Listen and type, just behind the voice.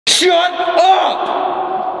Shut up!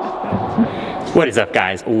 What is up,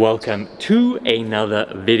 guys? Welcome to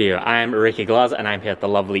another video. I'm Ricky Glass and I'm here at the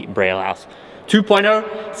lovely Braille House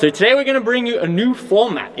 2.0. So today we're gonna bring you a new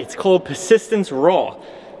format. It's called Persistence Raw.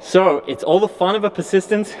 So it's all the fun of a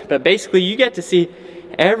persistence, but basically you get to see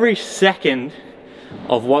every second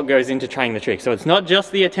of what goes into trying the trick. So it's not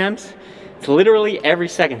just the attempts, it's literally every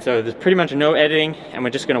second. So there's pretty much no editing and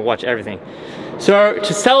we're just gonna watch everything. So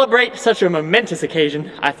to celebrate such a momentous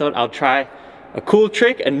occasion, I thought I'll try a cool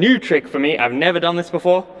trick, a new trick for me. I've never done this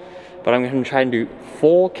before, but I'm gonna try and do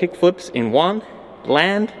 4 kickflips in one,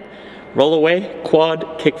 land, roll away,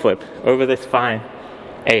 quad, kickflip over this fine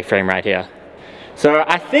A-frame right here. So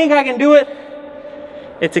I think I can do it.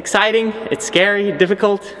 It's exciting, it's scary,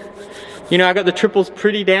 difficult. You know, I got the triples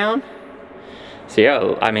pretty down. So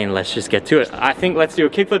yeah, I mean, let's just get to it. I think let's do a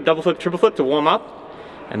kickflip, double flip, triple flip to warm up,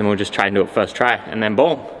 and then we'll just try and do it first try, and then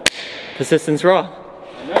boom, persistence raw.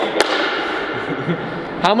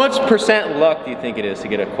 How much percent luck do you think it is to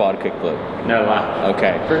get a quad kickflip? No luck.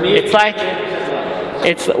 Okay. For me, it's like,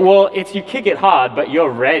 it's you kick it hard, but you're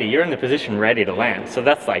ready. You're in the position ready to land. So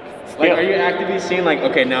that's like are you actively seeing like,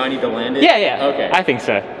 okay, now I need to land it? Yeah, yeah. Okay. I think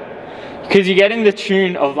so. Because you get in the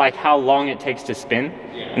tune of like how long it takes to spin,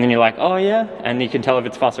 and then you're like, oh yeah, and you can tell if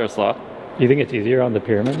it's faster or slower. You think it's easier on the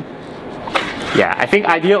pyramid? Yeah, I think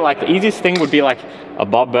the easiest thing would be like a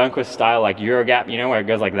Bob Burnquist style, like Eurogap, you know, where it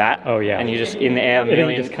goes like that. Oh yeah. And you just in the air, and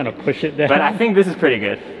you just kind of push it down. But I think this is pretty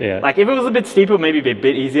good. Yeah. Like if it was a bit steeper, maybe it'd be a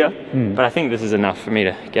bit easier. But I think this is enough for me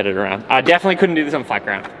to get it around. I definitely couldn't do this on flat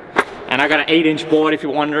ground. And I got an 8-inch board if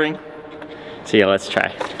you're wondering. So yeah, let's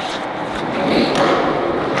try.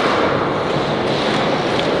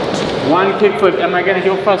 One kickflip, am I gonna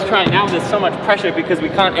do it first try? Now there's so much pressure because we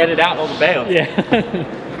can't edit out all the bails.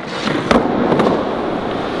 Yeah.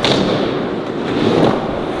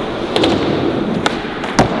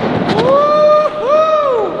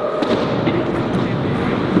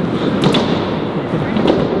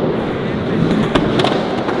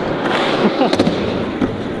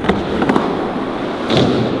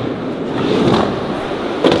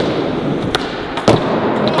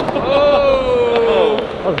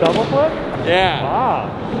 Double flip? Yeah. Wow.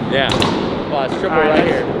 Yeah. Well, it's triple right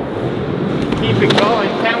here. Keep it going.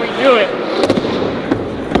 Can we do it?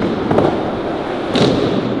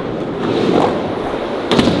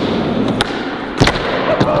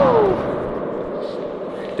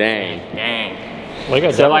 Dang.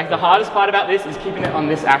 Dang. So like the hardest part about this is keeping it on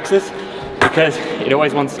this axis because it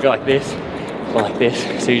always wants to go like this or like this.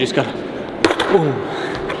 So you just gotta. Ooh.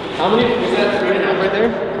 How many is that 3.5 right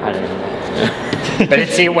there? I don't know. But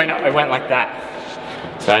it went like that.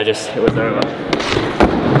 So it was over.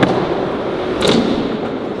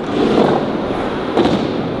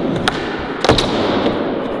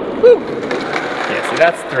 Woo. Yeah, so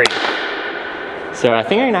that's 3. So I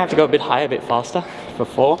think I'm gonna have to go a bit higher, a bit faster for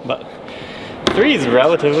 4, but 3 is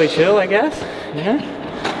relatively chill, I guess. Yeah.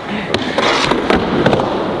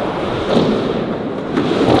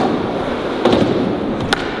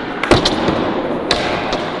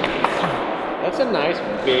 That's a nice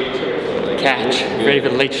big trick. Catch. Ready for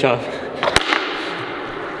the late shove.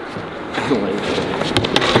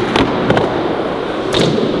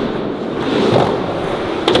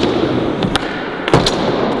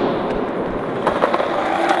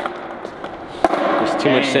 There's too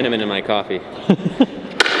much cinnamon in my coffee.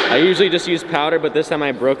 I usually just use powder, but this time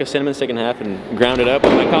I broke a cinnamon stick in half and ground it up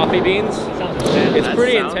with my coffee beans. It's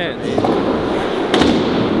pretty intense.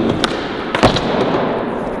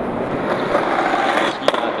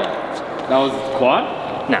 That was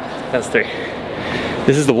quad? No, that's 3.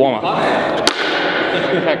 This is the warm-up.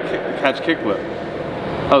 Catch kickflip.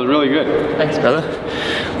 That was really good. Thanks, brother.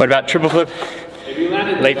 What about triple flip? If you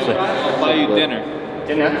landed late flip. I'll buy you dinner.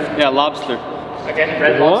 Dinner? Yeah, lobster. Okay,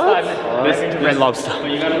 red lobster. This Red lobster. But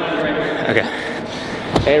you gotta land it right here. Okay.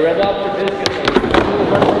 Hey, red lobster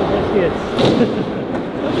biscuits.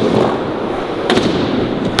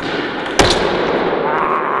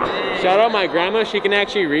 Shout out my grandma, she can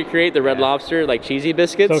actually recreate the red lobster like cheesy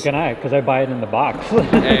biscuits. So can I, because I buy it in the box.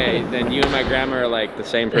 Hey, then you and my grandma are like the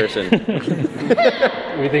same person. What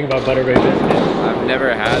do you think about butterberry biscuits? I've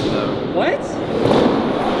never had them. What?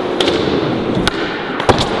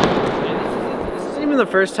 This isn't even the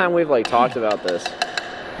first time we've like talked about this.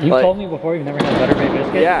 You told me before you've never had butterberry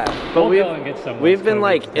biscuits? Yeah, but we've been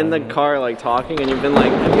like in the car. car like talking and you've been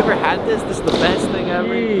like, have you ever had this? This is the best thing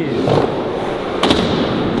ever. Jeez.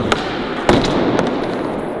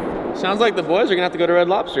 Sounds like the boys are gonna have to go to Red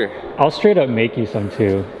Lobster. I'll straight up make you some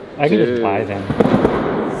too. I can just buy them.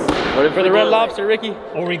 What if for the Red Lobster, Ricky?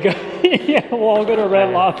 Oh, we go. Yeah, we'll all go to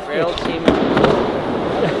Red Lobster. Braille team.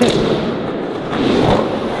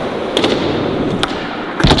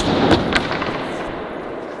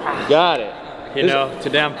 Got it. You know,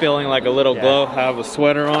 today I'm feeling like a little glow. I have a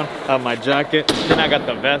sweater on, I have my jacket, then I got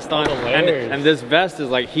the vest on, and this vest is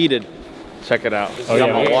like heated. Check it out. Oh, got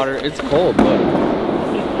yeah. my water. It's cold, look.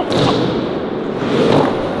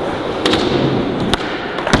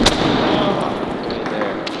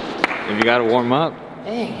 If you gotta warm up,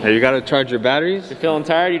 hey, you gotta charge your batteries. You're feeling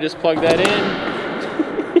tired, you just plug that in.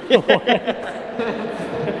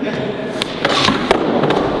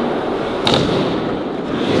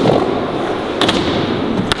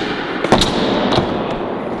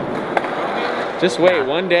 Just wait,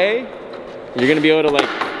 one day, you're gonna be able to like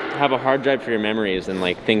have a hard drive for your memories and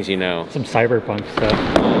like things you know. Some cyberpunk stuff.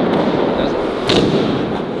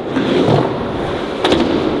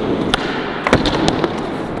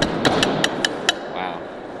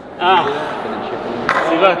 Wow.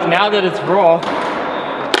 See, look, now that it's raw,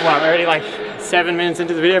 wow, I'm already like 7 minutes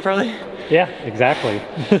into the video probably. Yeah, exactly.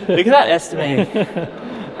 Look at that estimating.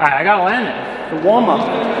 Alright, I gotta land it. The warm up.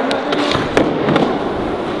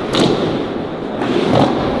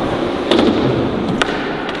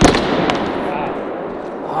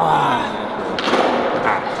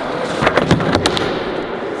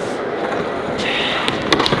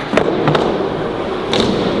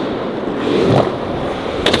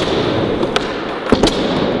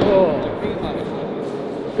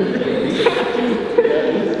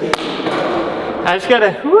 I just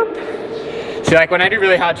gotta whoop. See, like when I do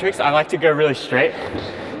really hard tricks, I like to go really straight.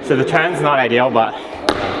 So the turn's not ideal, but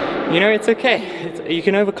you know, it's okay. You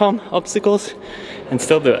can overcome obstacles and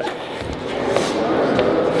still do it.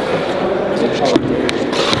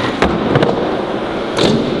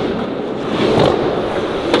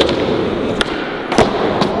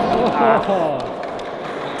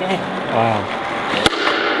 Damn. Wow.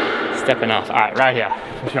 Stepping off. All right, right here,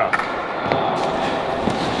 for sure.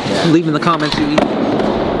 Leave in the comments who eat.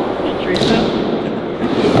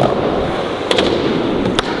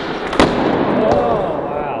 Oh,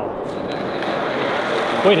 wow.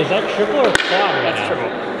 Wait, is that triple or quad? That's triple.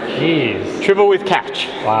 Jeez. Triple with catch.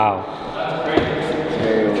 Wow.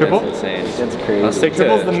 Triple? That's insane. That's crazy. I'll stick to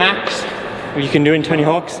Triple's it. the max what you can do in Tony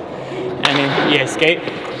Hawk's and in EA Skate,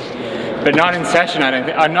 but not in Session. I don't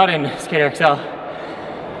think. Not in Skater XL.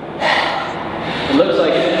 It looks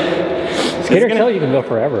like Skater XL, you can go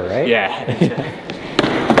forever, right? Yeah. Yeah.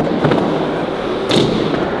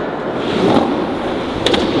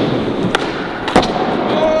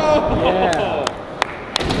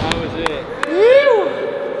 That was it.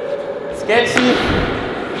 Sketchy.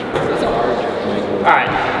 Alright.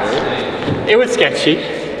 It was sketchy,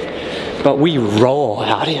 but we roll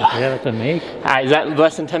out here. Yeah, that's a make. Alright, is that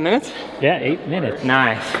less than 10 minutes? Yeah, 8 minutes.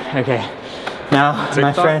 Nice. Okay. Now, my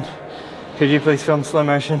TikTok? friend, could you please film slow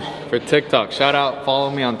motion? For TikTok, shout out, follow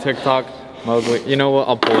me on TikTok, Mowgli. You know what?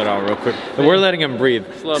 I'll pull it out real quick. We're letting him breathe.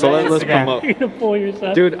 So let's Instagram. promote. You're gonna pull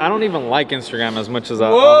yourself. Dude, I don't even like Instagram as much as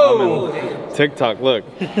I'm in TikTok. Look,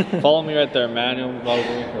 follow me right there, Manuel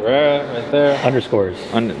Mowgli Herrera, right there. Underscores.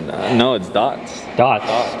 No, it's dots. Dots.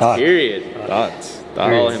 Dots. Period. Dots.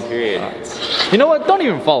 Follow him, period. You know what? Don't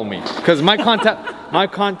even follow me, because my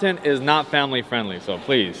content is not family friendly. So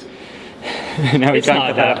please. No, we It's can't not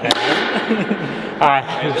put that up that there.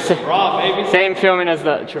 Alright. Raw, baby. Same filming as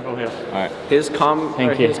the triple heel. Alright. his you.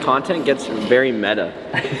 content gets very meta.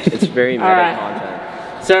 It's very meta Alright.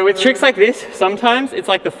 content. So with tricks like this, sometimes it's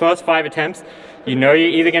like the first 5 attempts, you know you're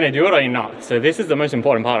either gonna do it or you're not. So this is the most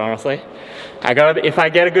important part, honestly. If I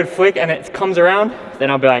get a good flick and it comes around,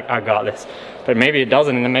 then I'll be like, I got this. But maybe it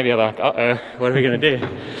doesn't, and then maybe I'm like, uh-oh, what are we gonna do?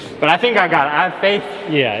 But I think I got it. I have faith.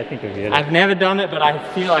 Yeah, I think it'll be it. I've never done it, but I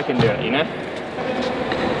feel I can do it, you know?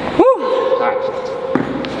 Woo! Alright.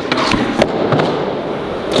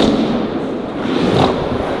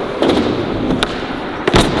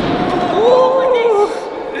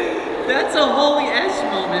 That's a holy S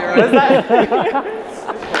moment, right? Was that?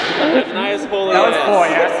 Nice holy That was ass. 4,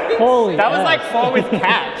 yeah? Holy That was ass. like 4 with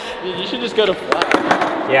catch. You should just go to flat.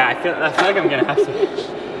 Yeah, I feel like I'm gonna have to.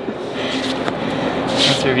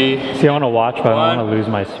 Let's review. See, I want to watch, but I don't want 1, to lose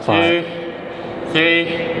my spot. 2, 3,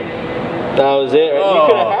 That was it. Right? Oh. You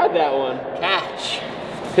could have had that one. catch.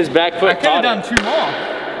 His back foot I could have caught done 2 more.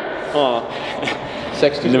 it. Oh.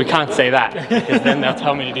 No, we can't say that, because then they'll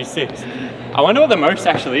tell me to do 6. I wonder what the most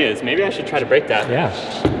actually is. Maybe I should try to break that. Yeah.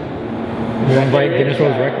 You want to break Guinness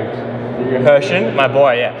World Records? Hershon, my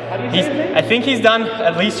boy, yeah. I think he's done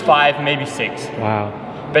at least 5, maybe 6. Wow.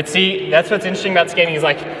 But see, that's what's interesting about skating is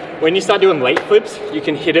like, when you start doing late flips, you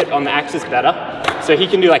can hit it on the axis better. So he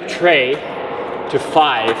can do like tray to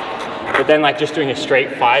 5, but then like just doing a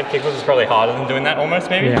straight 5 kickflip is probably harder than doing that almost,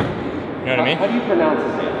 maybe. Yeah. You know what I mean? How do you pronounce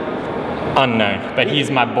his name? Unknown, but he's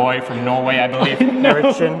my boy from Norway, I believe.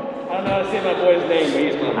 Ericsson. don't know how to say my boy's name, but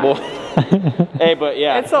he's my boy. Hey, but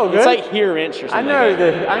yeah, It's all good. It's like here inch or something.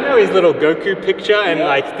 I know his little Goku picture and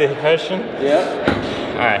like the Hershey. Yeah.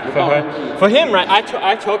 All right, for him, right?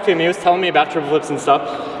 I talked to him. He was telling me about triple flips and stuff,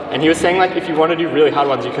 and he was saying like if you want to do really hard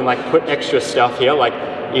ones, you can like put extra stuff here, like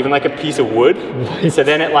even like a piece of wood. So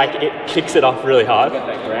then it kicks it off really hard.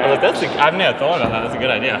 I was like, I've never thought about that. That's a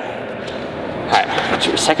good idea. All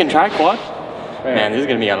right, second try quad. Man, this is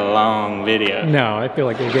gonna be a long video. No, I feel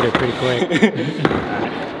like you'll get it pretty quick.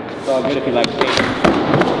 It's all good if you like paint.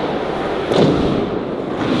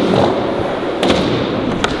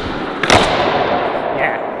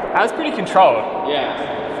 That was pretty controlled.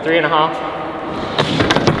 Yeah. 3.5.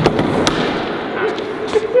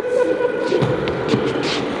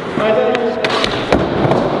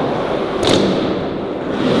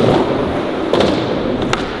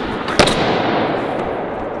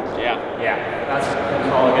 Yeah, that's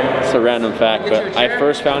control again. It's a random fact, but I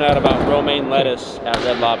first found out about romaine lettuce at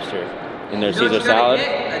Red Lobster in their Caesar salad.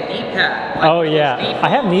 Get a knee pad. Like Oh yeah, I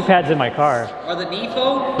have knee pads in my car. Or the knee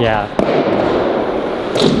foam. Yeah.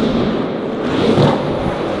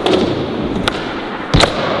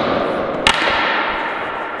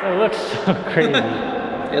 It looks so crazy.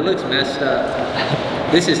 It looks messed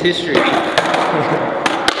up. This is history. In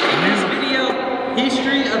this video,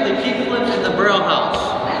 history of the kickflip in the Braille house.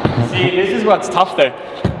 See, this is what's tough though.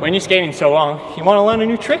 When you're skating so long, you want to learn a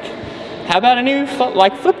new trick? How about a new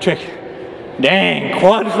flip trick? Dang,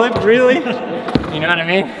 quad flip, really? You know what I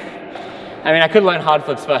mean? I mean, I could learn hard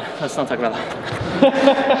flips, but let's not talk about that.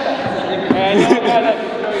 I know a guy that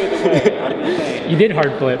can show you the way. I'm just saying. You did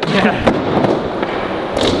hard flip.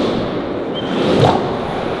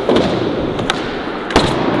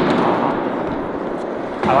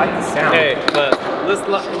 I like the sound. Hey, but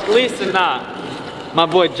at least or not, my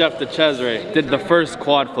boy Jeff DeCesare did the first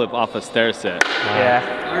quad flip off a stair set.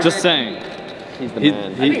 Yeah. Just saying. He's the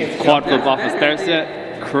man. He quad flip off a stair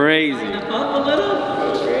set, crazy. Up a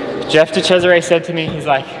little. Jeff DeCesare said to me, he's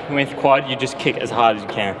like, with quad, you just kick as hard as you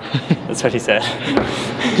can. That's what he said.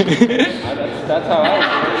 That's how I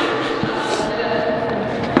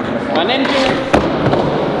do. My name's Jim.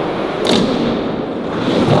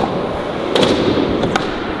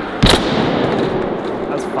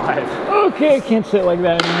 That's 5. Okay, I can't sit like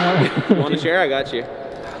that anymore. You want to share? I got you.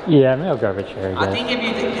 Yeah, maybe I'll grab a chair. I think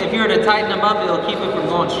if you were to tighten them up, it'll keep it from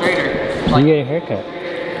going straighter. You get a haircut.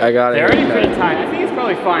 I got it. They're already pretty tight. I think it's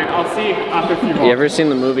probably fine. I'll see after a few more. You ever seen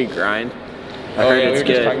the movie Grind? I heard it's good.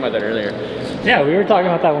 We were just talking about that earlier. Yeah, we were talking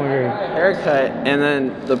about that when we were... Haircut, and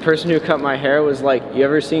then the person who cut my hair was like, you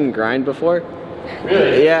ever seen Grind before?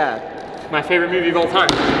 Really? Yeah. My favorite movie of all time.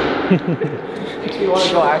 Makes me want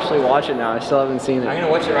to go actually watch it now. I still haven't seen I'm it. gonna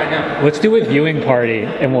watch it right now. Let's do a viewing party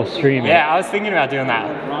and we'll stream it. Yeah, I was thinking about doing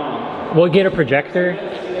that. We'll get a projector.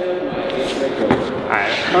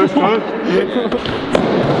 Alright, first one.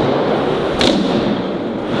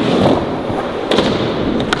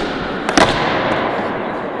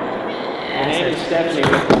 Her name is Stephanie.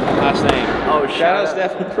 Last name. Oh, shout out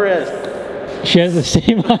Stephanie Chris. She has the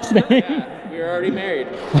same last name? Yeah, we were already married.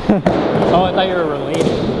 Oh, I thought you were related.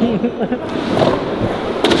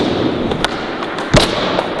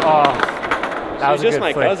 That was She's just a good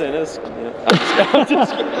my flick. cousin. It's,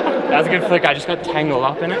 That was a good flick. I just got tangled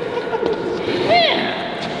up in it.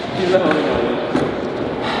 He's the only one.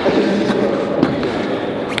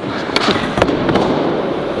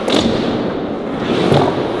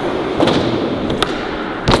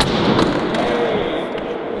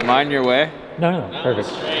 Mind your way. No, perfect.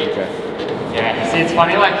 Yeah, see, it's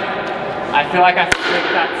funny, like, I feel like I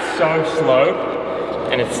flicked that so slow,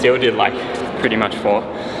 and it still did, like, pretty much 4,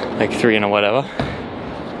 like 3 and a whatever.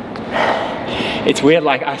 It's weird,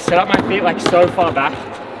 like, I set up my feet, like, so far back,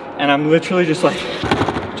 and I'm literally just, like,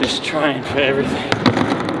 just trying for everything.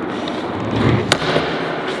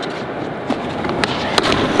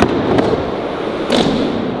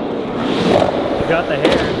 You got the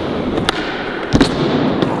hair.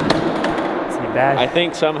 Bad. I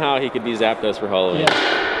think somehow he could be Zapdos for Halloween.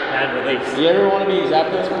 Bad release. Do you ever want to be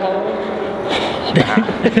Zapdos for Halloween?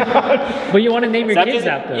 But you want to name your kids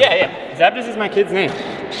Zapdos? Yeah. Zapdos is my kid's name.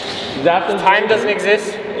 Zapdos. Time doesn't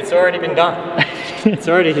exist. It's already been done. It's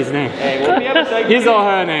already his name. Hey, what do you have a second He's kid? all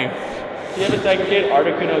her name. Do you have a second kid?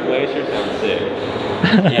 Articuno Glacier sounds sick.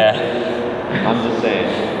 Yeah. I'm just saying.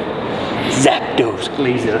 Zapdos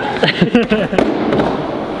Glazer.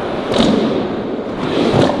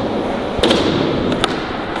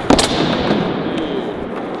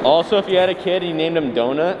 Also, if you had a kid and you named him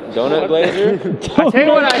Donut Glazer. I tell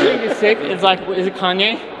you what I think is sick is like, is it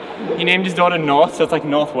Kanye? He named his daughter North, so it's like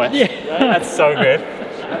Northwest. Yeah. That's so good.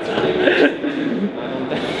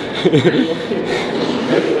 I'm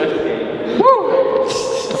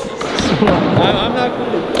not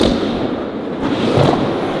cool.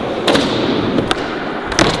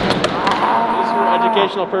 Just for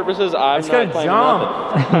educational purposes, I'm not claiming nothing.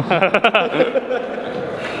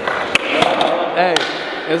 Hey,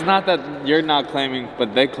 it's not that you're not claiming,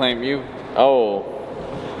 but they claim you. Oh,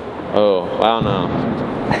 I don't know.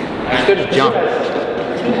 As good as jump.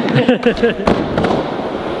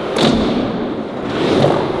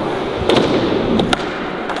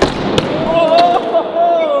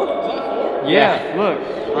 Yeah, look.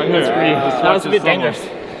 Right here. That was a bit dangerous.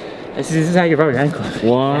 This is how you rub your ankle.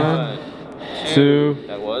 1, 2,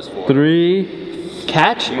 That was 4. 3.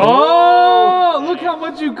 Catch. Oh, look how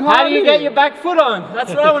much you caught. How do you get your back foot on? That's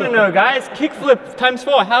what I want to know, guys. Kickflip times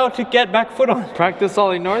 4. How to get back foot on. Practice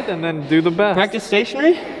ollie north and then do the best. Practice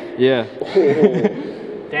stationary? Yeah.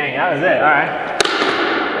 Dang, that was it. All right.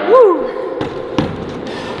 Woo!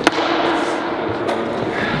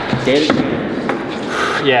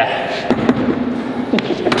 Yeah.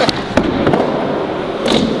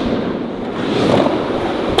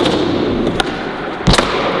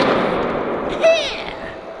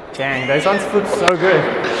 Dang, those ones flip so good.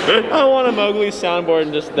 I want a Mowgli soundboard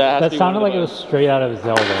and just that. That sounded like it was straight out of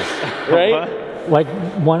Zelda. Right? Like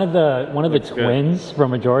one of the twins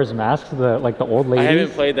from Majora's Mask, the old lady. I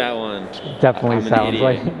haven't played that one. Definitely I'm an sounds idiot.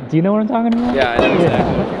 like. Do you know what I'm talking about? Yeah, I know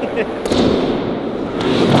exactly.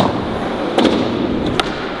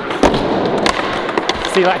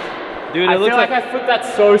 See, like, Dude, I it feel looks like I flip that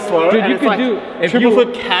so slow. Dude, and you it's could like do triple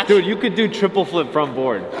flip catch. Dude, you could do triple flip from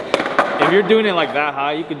board. If you're doing it like that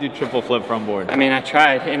high, you could do triple flip from board. I mean, I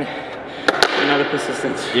tried in another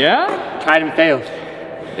persistence. Yeah? Tried and failed.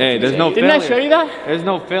 Hey, there's no Didn't failure. I show you that? There's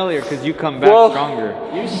no failure because you come back stronger.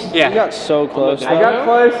 Yeah. You got so close. I got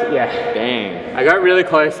close. Yeah. Dang. I got really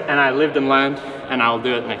close, and I lived and learned, and I'll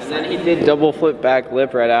do it next time. Then he did double flip back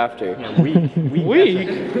lip right after. Weak.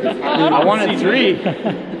 I wanted 3.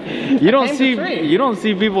 You don't came see to 3. you don't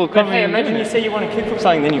see people But coming. hey, imagine you say you want to kickflip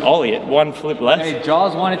something, then you ollie it 1 flip less. Hey,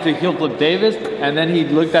 Jaws wanted to heel flip Davis, and then he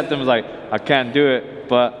looked at them and was like, I can't do it,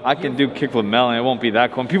 but I can do kickflip Mel, and it won't be that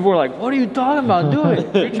cool. And people were like, what are you talking about? Do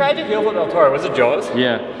it. We tried to heel flip El Toro. Was it Jaws?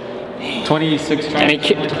 Yeah. 26 And tries. he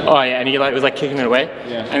kicked. Oh yeah, and he was like kicking it away.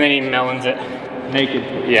 Yeah. And then he melons it. Naked.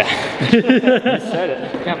 Yeah. You said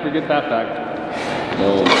it. Can't forget that fact.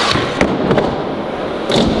 Wow.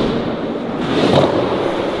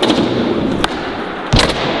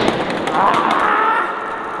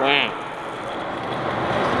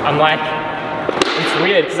 I'm like, it's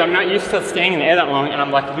weird because I'm not used to staying in the air that long, and I'm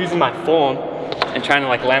like losing my form and trying to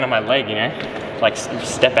like land on my leg, you know, like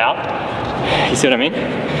step out. You see what I mean?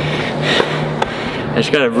 I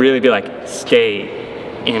just gotta really be like, stay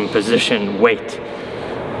in position, wait.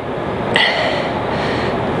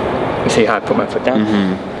 You see how I put my foot down?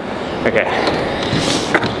 Mm-hmm. Okay.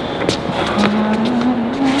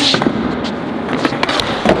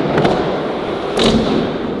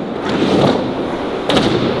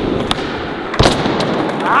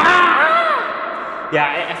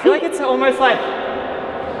 Yeah, I feel like it's almost like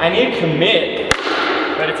I need to commit,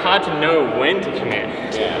 but it's hard to know when to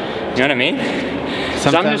commit. Yeah. You know what I mean? So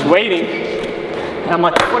I'm just waiting, and I'm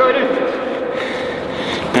like, what do I do? You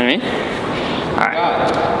know what I mean? Alright.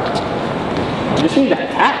 You just need that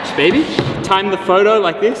catch, baby. Time the photo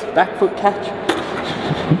like this, back foot catch.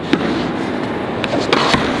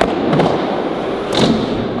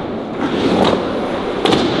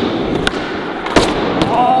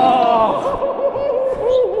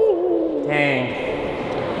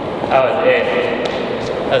 That was it.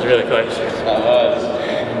 That was really close. That was.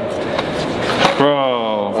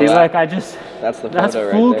 Bro. See, like I just. That's the photo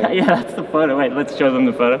full right there. yeah, that's the photo. Wait, let's show them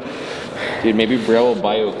the photo. Dude, maybe Braille will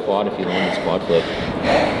buy you a quad if you learn this quad flip.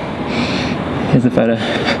 Here's the photo.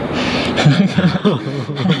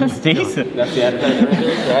 That's decent. That's the advertisement right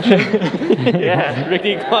there, Crasher. Yeah,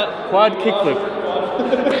 Ricky quad kickflip.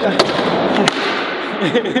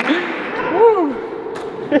 Woo!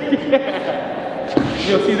 Yeah.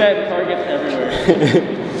 You'll see that in targets everywhere.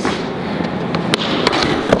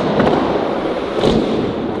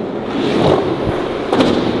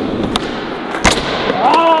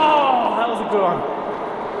 Oh, that was a good one.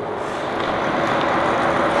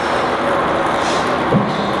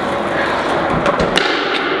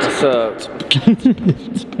 What's up?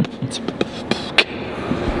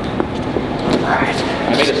 I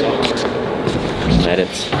made a song. Some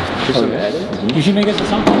edits. Some edits? You should make us a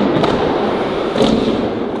song.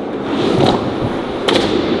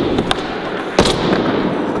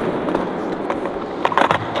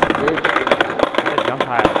 Jump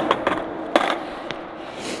high.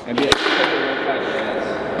 Maybe I should take a real fast dance.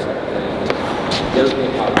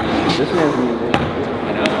 This man's music.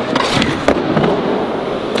 I know.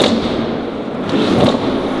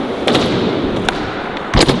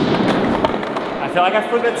 I feel like I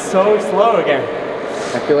flip it so slow again.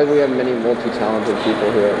 I feel like we have many multi-talented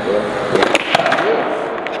people here at Braille.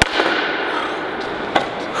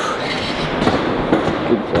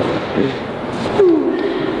 Good job.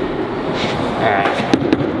 Alright.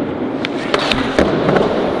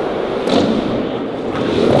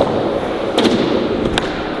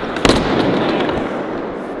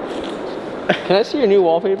 Can I see your new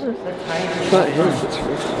wallpaper? It's not his, it's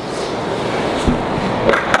yours.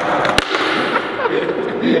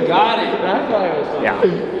 You got it. That's why I was fun. Yeah.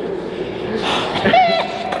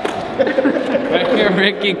 Right here,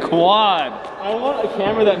 Ricky Quad. I want a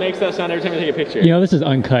camera that makes that sound every time I take a picture. You know this is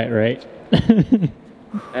uncut, right?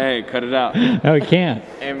 Hey, cut it out. No, we can't.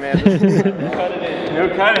 Hey man, this is Cut it in. No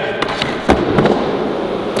cutting.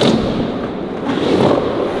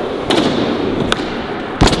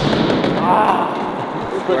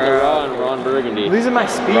 Put the raw and Ron Burgundy. Losing my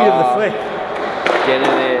speed Raw. of the flip. getting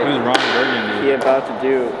Who's it. Ron Burgundy? He about to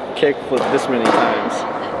do kickflip this many times.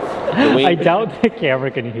 I doubt the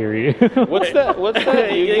camera can hear you. What's that? What's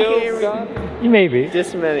that? Yu-Gi-Oh god? Maybe.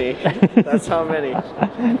 This many. That's how many.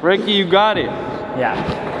 Ricky, you got it. Yeah.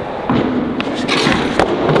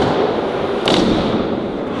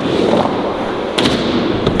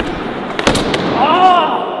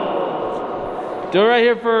 Do it right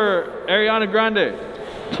here for Ariana Grande.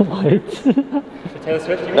 What? Taylor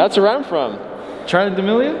Swift, you mean? That's where I'm from. Charlie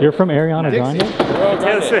D'Amelio? You're from Ariana Grande?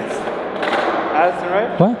 Taylor Swift. That's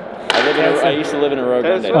right. What? I used to live in a row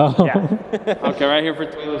Grande. Oh. Yeah. Okay, right here for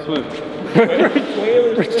Taylor Swift.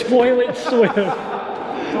 Toilet Swift.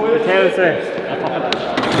 Taylor Swift.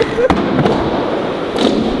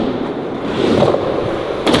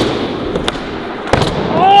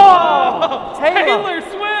 Oh! Taylor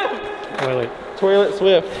Swift! Toilet. Toilet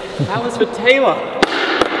Swift. That was for Taylor.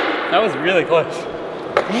 That was really close.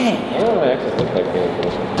 I don't know what my exes look like Taylor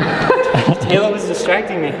Swift. Taylor was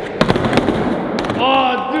distracting me.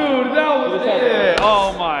 Oh, dude, that was it!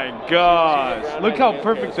 Oh my gosh. Look how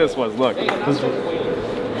perfect this was. Look. Look at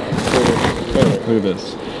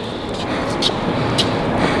this.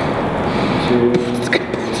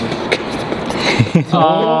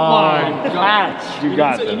 Oh my gosh. You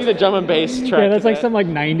got You this. need a drum and bass track. Yeah, that's to like that. some like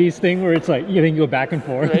 90s thing where it's like you can go back and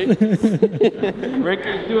forth. Right?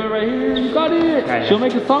 Ricky, do it right here. You got it. Right. She'll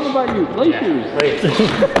make a song about you. Glaciers. Please.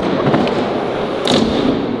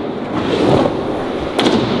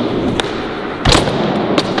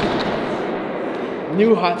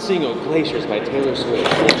 New hot single, Glaciers by Taylor Swift.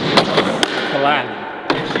 Collab.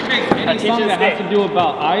 Any song that has to do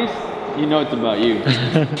about ice, you know it's about you.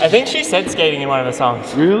 I think she said skating in one of the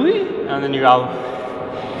songs Really? on the new album.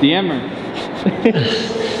 DM her. I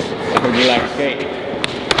heard you like skate.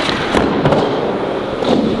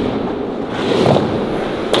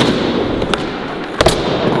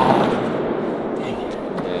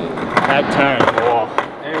 That turn. Whoa.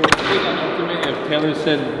 Hey, would it be an ultimate if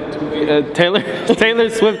Taylor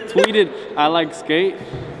Swift tweeted, "I like skate"?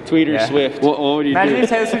 Tweeter Yeah. Swift. What would you Imagine do? if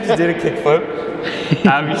Taylor Swift just did a kickflip.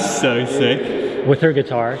 That'd be so sick. With her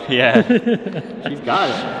guitar. Yeah. She's got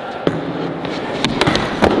it.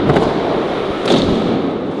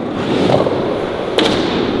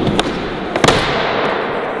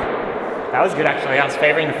 That was good actually. I was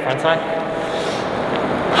favoring the front side.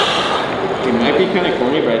 It might be kind of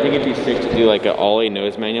corny, but I think it'd be sick to do like an ollie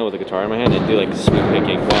nose manual with a guitar in my hand and do like smooth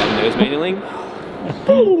picking while nose manualing.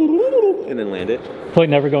 And then land it. Like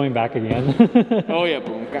never going back again. Oh yeah,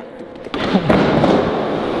 boom.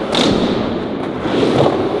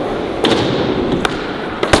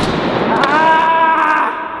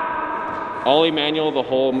 Ollie manual the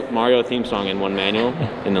whole Mario theme song in one manual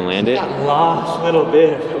and then land it. Last little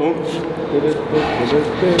bit of oomph.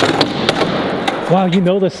 Wow, you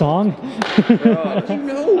know the song?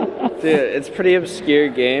 Dude, it's a pretty obscure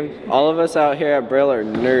game. All of us out here at Braille are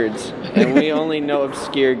nerds, and we only know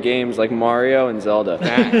obscure games like Mario and Zelda.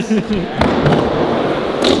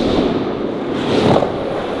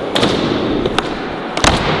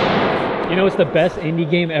 You know it's the best indie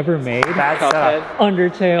game ever made? Bad Cuphead. setup.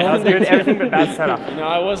 Undertale. That was good. Everything but bad setup. You know,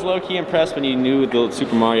 I was low-key impressed when you knew the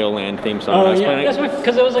Super Mario Land theme song. I Oh was yeah, playing it. that's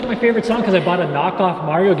because it was like my favorite song because I bought a knockoff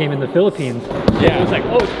Mario game in the Philippines. Yeah. It was like,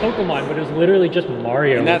 oh, it's Pokemon, but it was literally just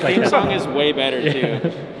Mario. And that It's like theme song is way better too.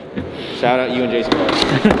 Shout out you and Jason Clark.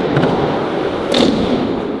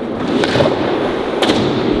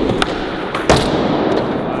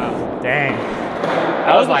 Dang.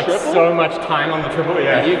 That was was a like triple? so much time on the triple,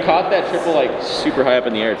 yeah. You caught that triple like super high up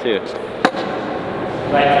in the air too.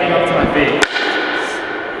 Like, came up to my feet.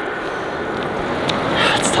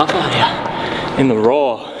 tough out here in the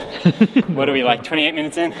raw. What are we, like 28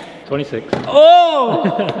 minutes in? 26. Oh!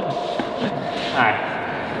 Alright.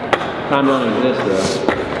 Time don't exist though.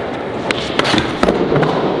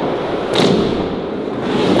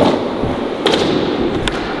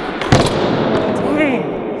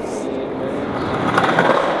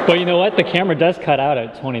 But you know what? The camera does cut out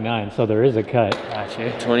at 29, so there is a cut.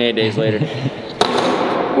 Gotcha. 28 days later.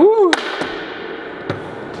 Woo!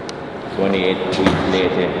 28 weeks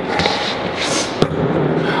later.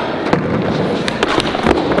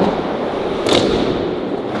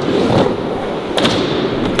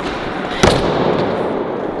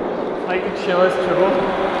 Like the chillest triple.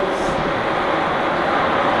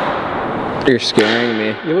 You're scaring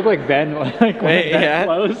me. You look like Ben, like when Wait, that yeah.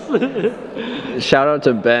 close. Shout out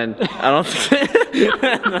to Ben. I don't.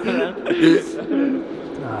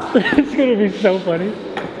 It's gonna be so funny.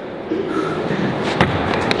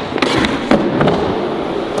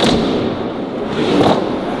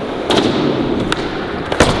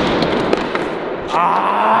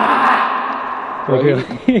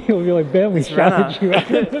 He'll be like, Ben, we shouted you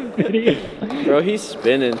out of the video. Bro, he's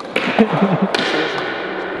spinning. The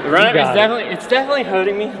run up is definitely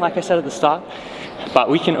hurting me, like I said at the start, but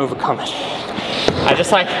we can overcome it.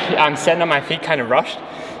 I'm standing on my feet kind of rushed,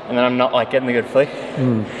 and then I'm not like getting the good flick.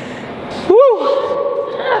 Woo!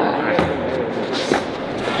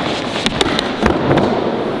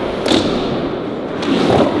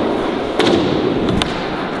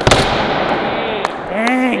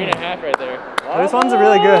 Dang. 3.5 right there. Those ones are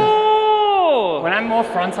really good. When I'm more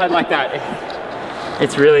frontside like that,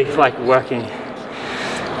 it's really like working.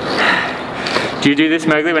 Do you do this,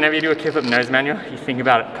 Mowgli? Whenever you do a kickflip nose manual, you think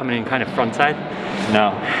about it coming in kind of frontside? No,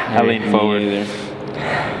 I lean forward.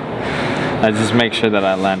 I just make sure that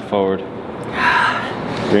I land forward.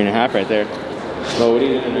 3.5 right there. So what are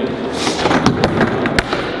you gonna do?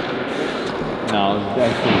 No, it's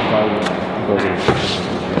actually probably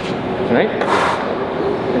Tonight?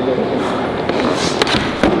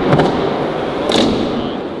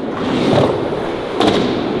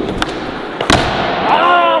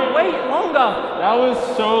 That was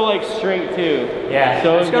so like straight too. Yeah,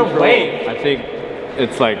 So just gotta wait. I think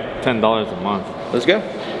it's like $10 a month. Let's go.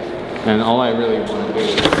 And all I really want to do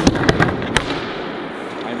is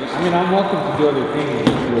I mean, I'm welcome to do other things if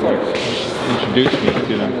you would like introduce me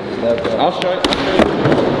to them. I'll show it.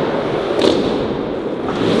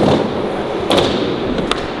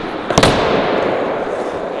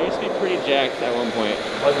 I used to be pretty jacked at one point.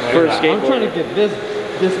 For a skateboard. I'm trying to get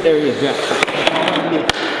this area jacked.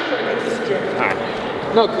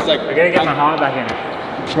 No, because like I gotta get my heart back in it.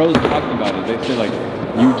 pros talking about it. They say like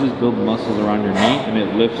you just build muscles around your knee and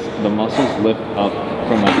it lifts, the muscles lift up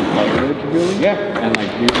from like vertebrae. Yeah. And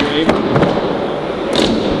like you're able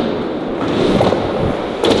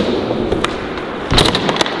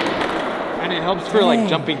and it helps for like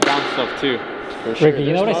jumping down stuff too. For sure. Ricky,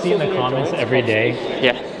 you know what I see in the comments every day?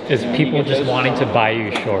 Yeah. Is people just wanting to buy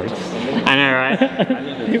you shorts. I know, right?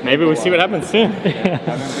 Maybe we'll see what happens soon.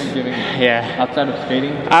 Yeah. Outside of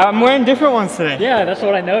skating? I'm wearing different ones today. Yeah, that's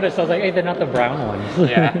what I noticed. I was like, hey, they're not the brown ones.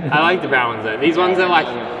 Yeah, I like the brown ones though. These ones are like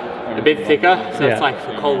a bit thicker, so it's like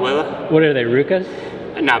for cold weather. What are they, Rukas?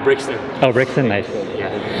 Nah, Brixton. Oh, Brixton, nice. Yeah.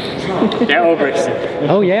 They're all Brixton.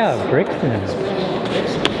 Oh yeah, Brixton.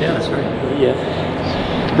 Yeah, that's right. Yeah.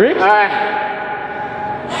 Brixton? Alright.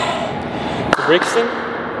 Brixton?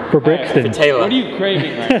 For Brixton. For Taylor. What are you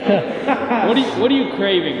craving right now? What are you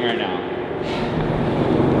craving right now?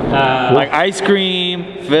 Like ice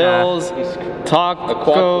cream, Phil's,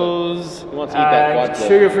 tacos. He wants to eat that Quadflip.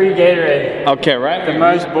 Sugar-free Gatorade. Okay, right? The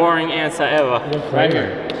most boring answer ever. Right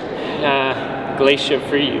here. Glacier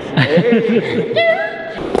freeze.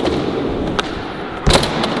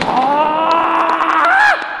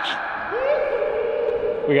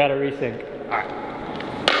 We got to resync. Alright.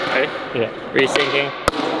 Ready? Yeah. Resyncing.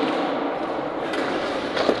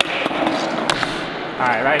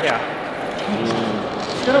 Alright, right here.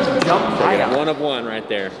 It's gonna jump high up. 1 of 1 right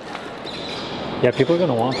there. Yeah, people are going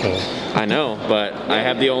to want those. I know, but I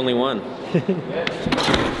have the only one.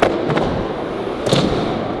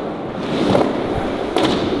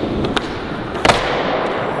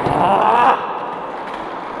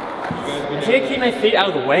 I can't keep my feet out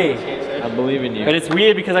of the way. I believe in you. But it's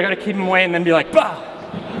weird because I gotta keep them away and then be like, bah!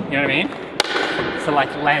 You know what I mean? So like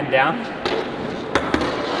land down.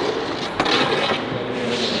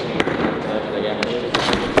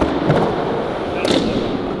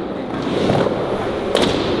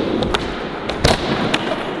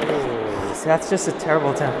 So that's just a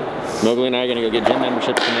terrible attempt. Mowgli and I are gonna go get gym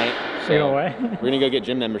memberships tonight. You know what? We're gonna go get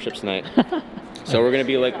gym memberships tonight. So we're gonna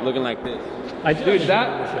be like looking like this. Dude,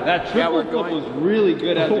 that triple flip was really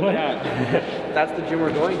good as a catch. That's the gym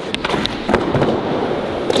we're going to.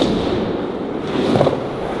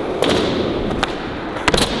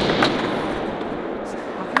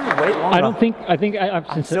 I think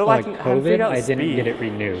since still like liking- I haven't figured COVID, out I didn't speed. get it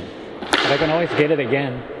renewed. But I can always get it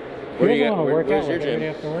again. Where You you guys at? wanna work Where's out your like every day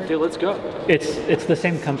gym? after work? Dude, let's go. It's the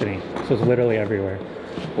same company, so it's literally everywhere.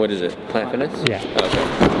 What is it? Plant Fitness? Yeah.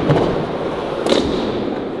 Okay.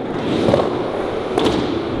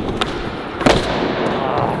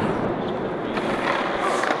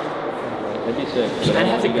 That'd be sick. I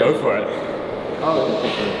have to go for it.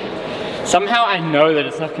 Somehow I know that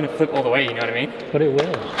it's not going to flip all the way, you know what I mean? But it will.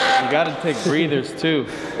 You gotta take breathers too.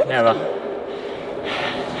 Never.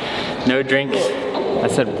 No drinks, I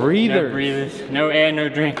said no breathers. breathers, no air, no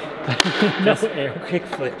drink. No air. Kick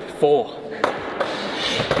flip, 4.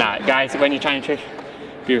 Nah, guys, when you're trying to trick,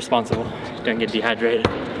 be responsible. Don't get dehydrated.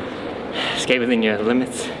 Skate within your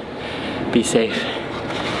limits. Be safe.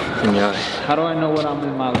 Enjoy. How do I know what I'm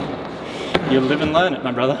in my limit? You live and learn it,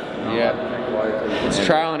 my brother. Yeah. It's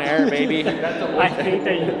trial and error, baby. I hate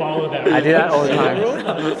that you follow that. I do that all the time.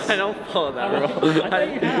 I don't follow that rule.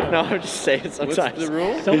 No, I'm just saying sometimes. What's the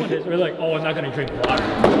rule? Someone is. We're like, oh, I'm not gonna drink water. So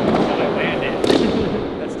I land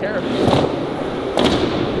it. That's terrible.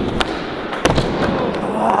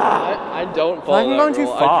 I don't follow I'm that going too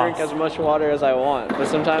rule. I fast. drink as much water as I want, but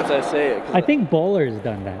sometimes I say it. I think Bowler's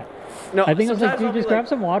done that. No, I think I was like, sometimes dude, I'll be just like- grab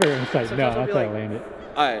some water. And it's like, no, sometimes I'll that's be how I like- land it.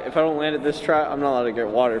 Alright, if I don't land it this try, I'm not allowed to get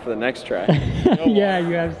water for the next try. Yeah,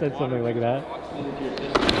 you have said something like that.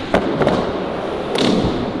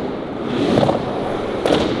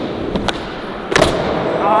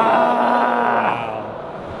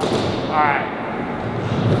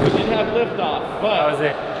 Alright, We did have liftoff, but that was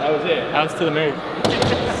it. that was it. That was to the moon.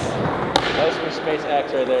 That was from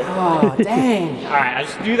SpaceX right there. Oh, dang. Alright, I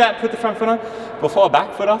just do that, put the front foot on. Before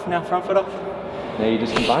back foot off, now front foot off. Now you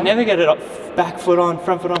just I combine. never get it up, back foot on,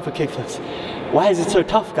 front foot on for kickflips. Why is it so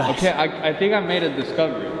tough, guys? Okay, I think I made a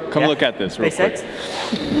discovery. Come Yeah? look at this real SpaceX?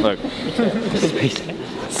 quick.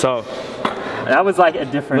 Look. So, That was like a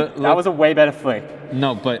different, Look- that was a way better flick.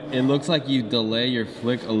 no, but it looks like you delay your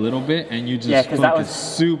flick a little bit and you just Yeah, 'cause that focus was-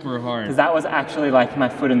 super hard. Because that was actually like my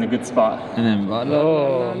foot in the good spot. And then,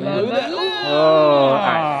 Oh, man. Oh,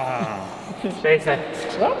 alright. SpaceX.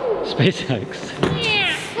 SpaceX.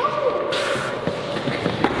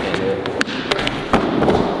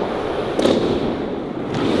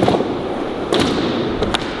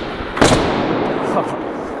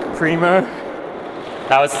 Primo.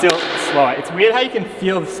 That was still slower. It's weird how you can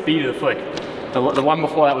feel the speed of the flick. The one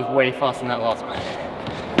before that was way faster than that last one.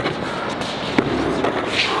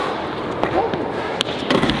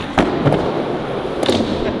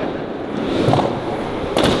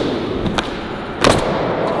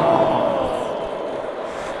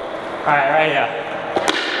 Alright, right here.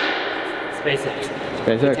 SpaceX.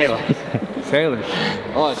 SpaceX. Taylor. Taylor.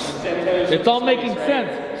 Oh, it's all making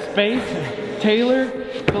sense. Space, Taylor,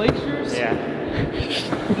 glaciers. Yeah.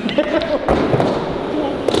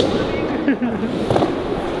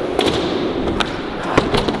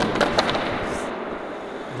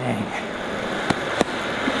 Dang.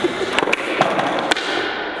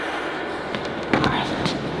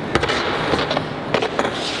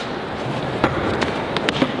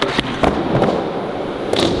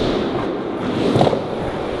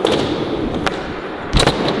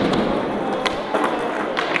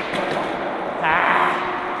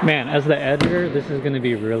 Man, as the editor, this is going to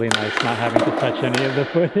be really nice not having to touch any of the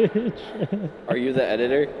footage. Are you the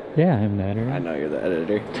editor? Yeah, I'm the editor. I know you're the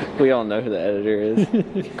editor. We all know who the editor is.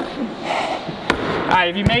 Alright,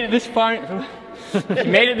 if you made it this far, if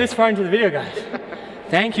you made it this far into the video, guys,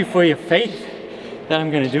 thank you for your faith that I'm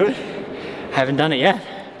gonna do it. I haven't done it yet,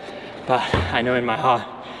 but I know in my heart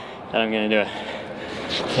that I'm gonna do it.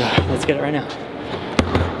 So let's get it right now.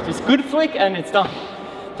 Just good flick and it's done.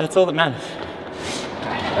 That's all that matters.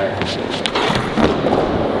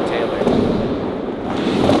 Taylor.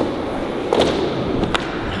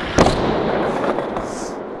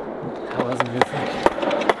 That wasn't a good flick.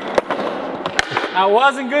 That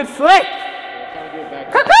wasn't good flick!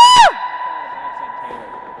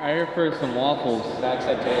 I hear for some waffles.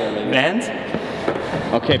 Backside Taylor, maybe. Vans,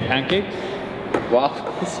 Okay, pancakes?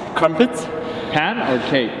 Waffles. crumpets, Pan or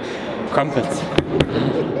cakes? crumpets.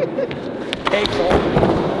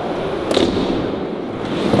 Cakes.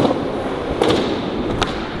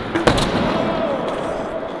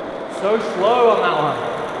 So slow on that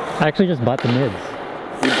one. I actually just bought the mids,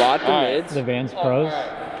 You bought the Alright. mids? the Vans Pros.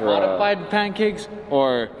 Modified pancakes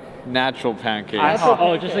or natural pancakes?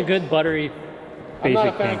 Oh, just a good buttery like I'm basic not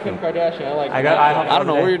a fan of Kim pancake. Kardashian. I like. I don't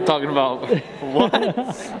know what you're talking about. What?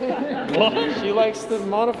 She likes the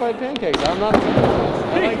modified pancakes. I'm not.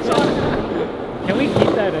 I like chocolate. Can we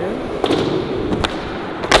keep that in?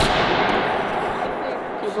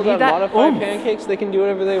 People that modify pancakes, they can do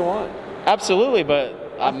whatever they want. Absolutely, but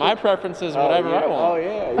my preference is whatever I want. Oh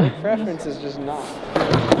yeah, your preference is just not.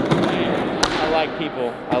 I like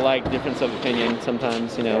people. I like difference of opinion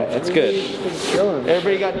sometimes, you know. It's good.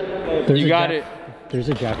 Everybody got There's you a got it. There's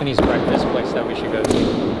a Japanese breakfast place that we should go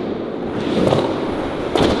to.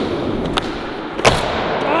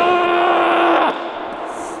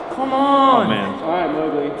 Come on. Oh man. Alright,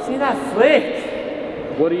 Mowgli. See that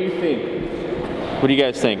flick? What do you think? What do you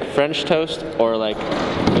guys think? French toast or like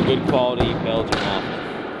a good quality Belgian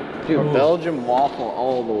waffle? Dude, Belgian waffle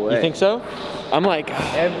all the way. You think so? I'm like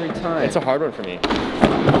Every time. it's a hard one for me.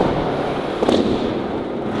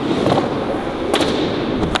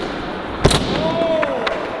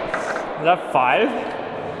 Is that 5?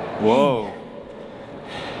 Whoa.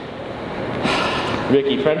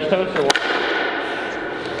 Ricky, French toast or what?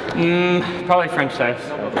 Probably French toast.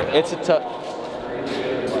 It's a tough.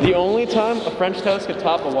 The only time a French toast could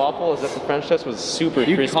top a waffle is if the French toast was super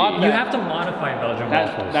crispy. You have to modify Belgian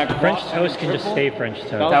waffles. that French guac toast can just stay French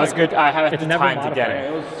toast. That was good. I had It's the never time to get modified.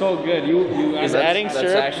 it. It was so good. You Is adding That's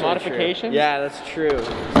syrup actually modification? true. Yeah, that's true.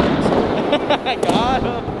 I got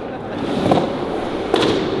him.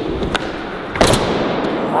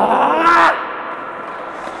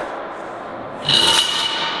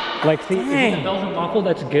 Like, see, is it the Belgian waffle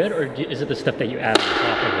that's good, or is it the stuff that you add on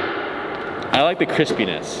top of it? I like the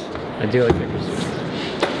crispiness. I do like the crispy.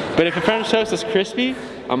 But if a French toast is crispy,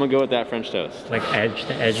 I'm gonna go with that French toast. Like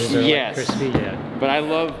the edges are Yes. like crispy, yeah. But I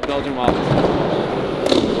love Belgian waffles.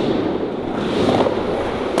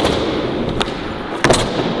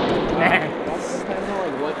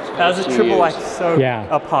 That was a triple like so Yeah.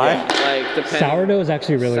 up high. Like, depends. Sourdough is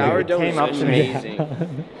actually really Sourdough Came up is to me.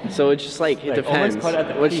 amazing. So it's just like, it Like, depends. almost caught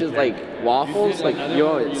at the Which peak is there. like waffles, like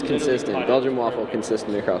it's consistent. Belgian waffle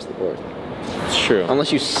consistent across the board. It's true.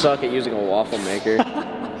 Unless you suck at using a waffle maker,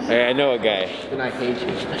 Hey, I know a guy. then I hate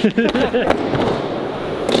you.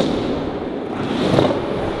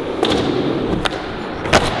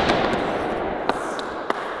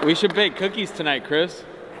 We should bake cookies tonight, Chris.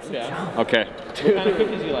 Yeah. Okay. What kind of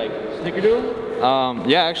cookies do you like? Snickerdoodle?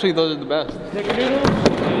 Yeah, actually those are the best.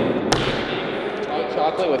 Hot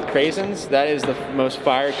chocolate with craisins? That is the most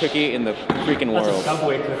fire cookie in the freaking world.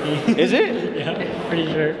 Subway cookie. Is it? Yeah,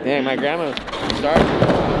 pretty sure. Dang, my grandma started.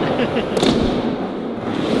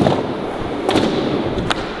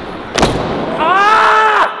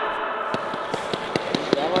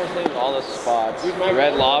 Grandma's named all the spots.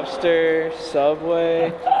 Red Lobster,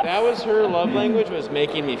 Subway. That was her love language, was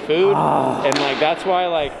making me food. And like that's why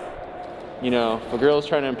like, you know, if a girl's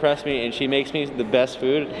trying to impress me and she makes me the best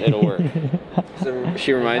food, it'll work. So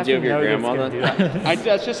she reminds you of your grandma then?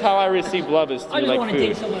 That's just how I receive love, is through I just like want to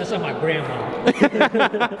date food. someone that's like my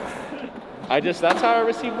grandma. That's how I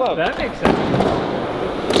receive love. That makes sense.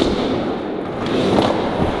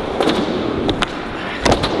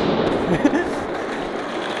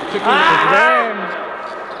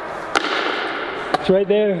 It's right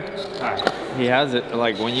there. He has it,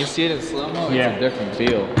 like when you see it in slow-mo, Yeah. it's a different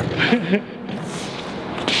feel.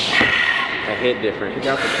 I hit different. Look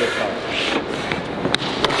out for TikTok.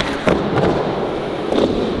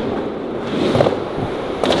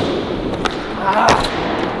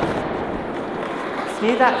 Just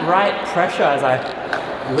need that right pressure as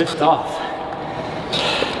I lift off.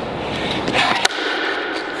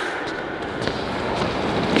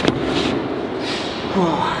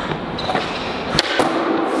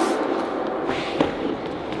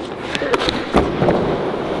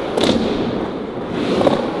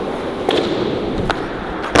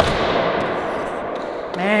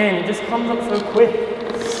 Man, it just comes up so quick.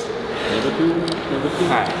 Number two.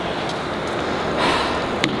 Alright.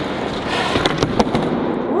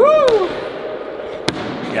 Woo!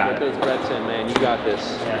 Get those breaths in, man. You got this.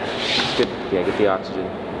 Yeah. Good. Yeah, get the oxygen.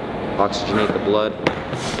 Oxygenate the blood.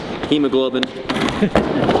 Hemoglobin.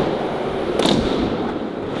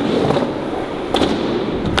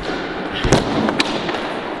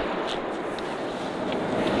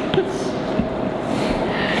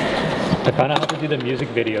 I found out how to do the music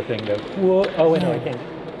video thing though. Whoa. Oh wait, no, I can't.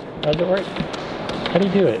 How does it work? How do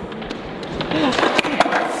you do it?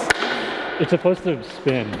 It's supposed to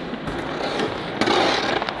spin.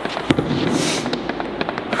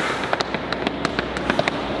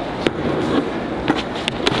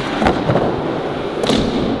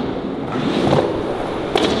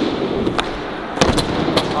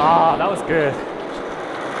 Ah, that was good.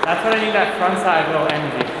 That's what I need, that front side little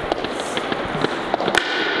energy.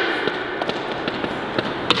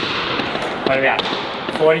 What do we got?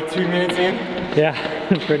 42 minutes in? Yeah,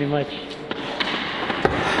 pretty much.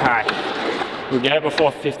 Alright, we'll get it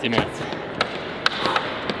before 50 minutes.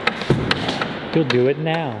 You'll do it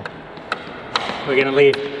now. We're gonna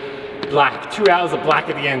leave black, 2 hours of black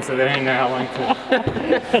at the end so they don't know how long to.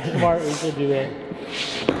 That's smart, we should do that.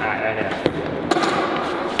 Alright, right here.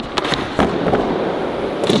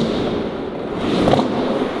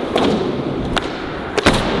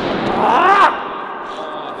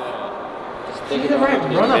 Think about how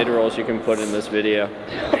many mid-rolls you can put in this video.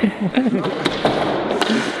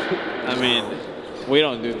 I mean, we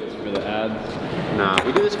don't do this for the ads. Nah,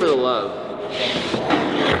 we do this for the love.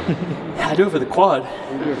 I do it for the quad.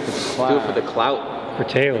 Do it for the clout. For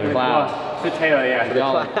Taylor. Class. For Taylor, yeah.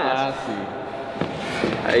 Y'all are classy.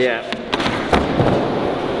 Yeah.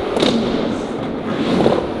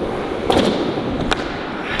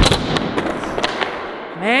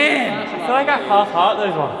 Man, I feel like I half-heart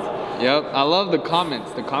those ones. Yep, I love the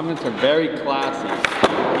comments. The comments are very classy.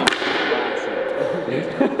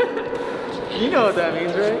 You know what that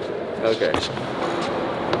means, right? Okay.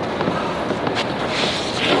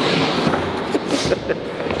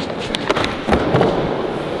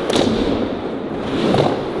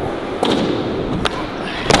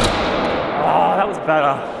 Oh, that was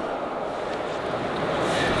better.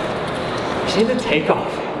 See the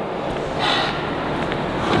takeoff.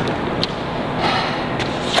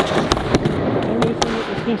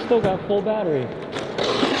 This thing still got full battery.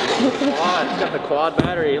 Quad, it's got the quad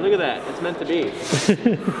battery. Look at that. It's meant to be.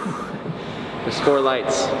 There's 4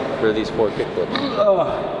 lights for these 4 kickflips.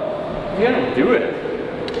 You gotta do it.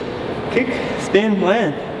 Kick, spin,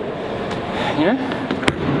 land. Yeah?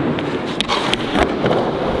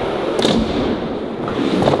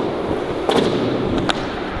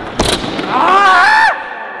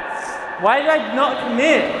 Ah! Why did I not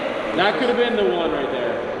commit? That could have been the one right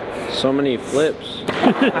there. So many flips.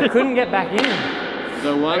 I couldn't get back in.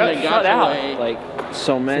 The one got that shut got out. away. Like,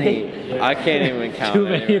 so many. I can't even count. Too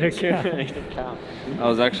many to anyways. count. That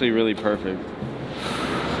was actually really perfect.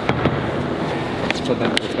 Let's put that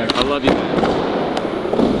in perspective. I love you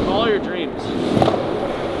guys. Follow your dreams.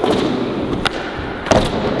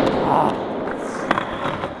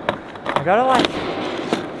 I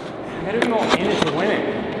gotta be more in it to win it.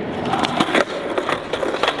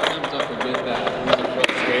 Comes up a bit that he's a pro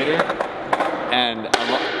skater, and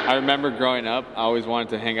I remember growing up, I always wanted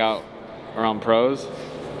to hang out around pros.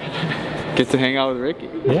 Get to hang out with Ricky.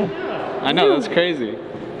 Yeah. I know, that's crazy.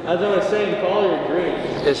 As I was saying, follow your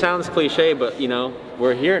dreams. It sounds cliche, but you know,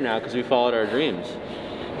 we're here now because we followed our dreams.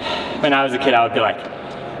 When I was a kid, I would be like,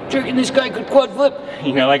 do you reckon this guy could quad flip?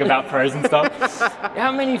 You know, like about pros and stuff.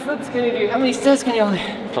 How many flips can he do? How many stairs can he ollie?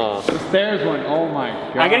 The stairs one, oh my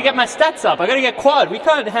god. I gotta get my stats up. I gotta get quad. We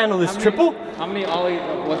can't handle this triple. How many ollie,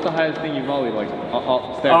 what's the highest thing you've ollied? Like,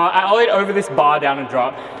 stairs? I ollied over this bar down a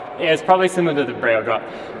drop. Yeah, it's probably similar to the Braille drop,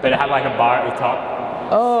 but it had like a bar at the top.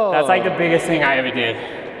 Oh. That's like the biggest thing I ever did.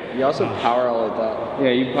 You also power all of that.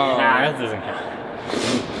 Yeah, you power Nah, that doesn't count.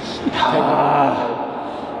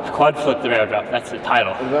 Quad flip the Braille drop. That's the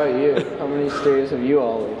title. What about you? How many stairs have you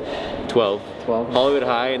ollied? 12. 12. Hollywood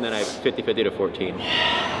high, and then I 50-50 to 14.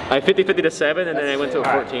 I 50-50 to 7, and then I went to a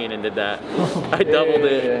 14 and did that. I doubled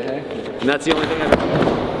it. And that's the only thing I've ever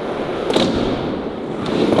done.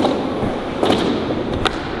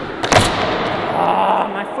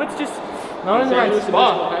 My foot's just not in the right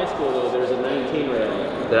spot. High school though, there's a 19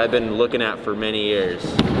 rail that I've been looking at for many years.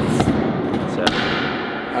 So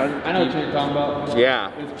I know what you're talking about.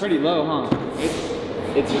 yeah, It's pretty low, huh?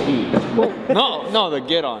 it's heat. No, the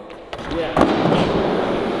get on. Yeah.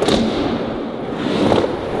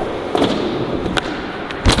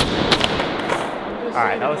 All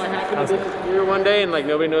right, that was Here one day and like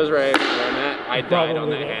nobody knows where I'm at. I died on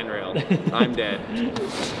that handrail. I'm dead.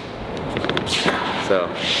 So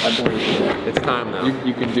it's time now.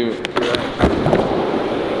 You can do it.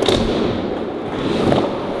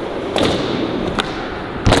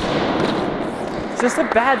 It's just a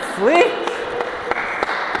bad flick.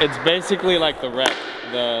 It's basically like the rep,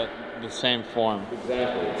 the same form.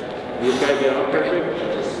 Exactly. You just gotta get on perfect.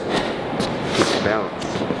 Just balance.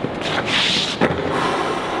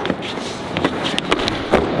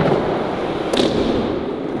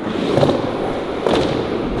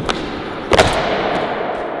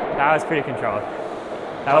 That was pretty controlled.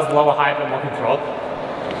 That was lower height but more controlled.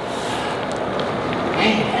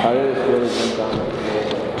 How did it feel to jump down that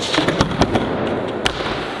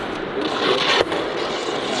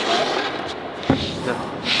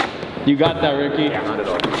You got that, Ricky? Not at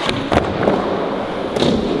all.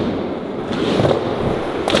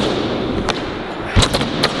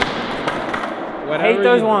 hate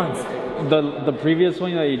those ones. The previous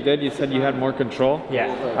one that you did, you said you had more control.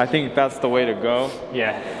 Yeah. I think that's the way to go.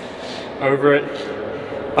 Yeah. Over it.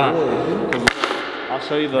 I'll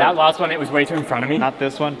show you That last one, it was way too in front of me. not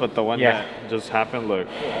this one, but the one that just happened. Look.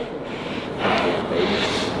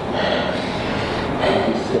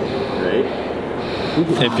 Right?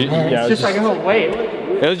 If you, yeah, It's just like, oh, wait.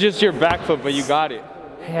 it was just your back foot, but you got it.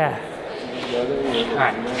 Yeah.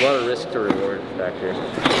 Alright. A lot of risk to reward factor.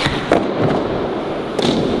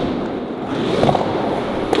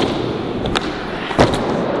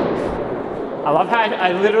 I love how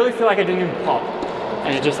I literally feel like I didn't even pop.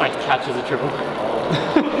 And it just like catches a triple.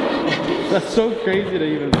 That's so crazy to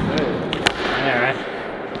even say. Yeah, right?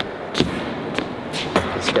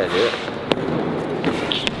 This guy do it.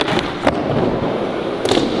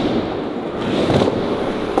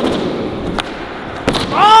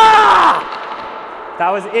 Ah! That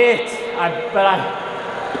was it. But I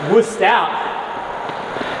wussed out.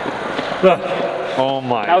 Look. Oh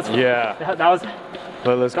my, That was, yeah. That was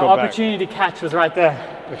But let's the go back. opportunity to catch was right there.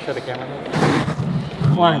 We'll show the camera.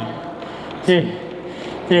 1, 2,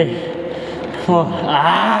 3, 4.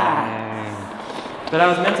 Ah! But I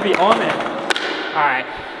was meant to be on it. All right.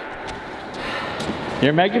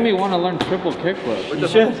 You're making me want to learn triple kickflip. Where'd the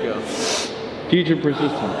buttons go? Future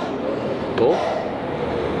persistence. Both?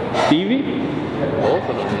 Stevie? Both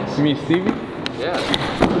of them. You mean Stevie? Yeah.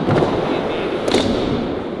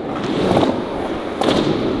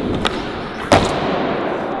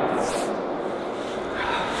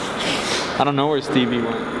 I don't know where Stevie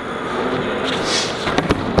went.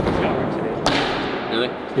 Really?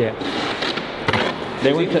 Yeah.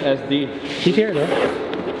 They went to SD. He's here though.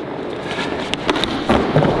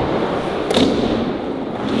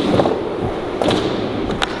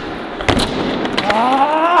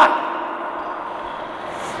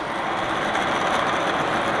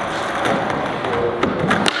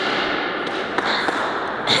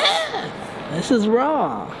 This is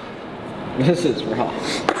raw. This is raw.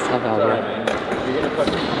 I got it.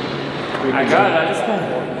 I just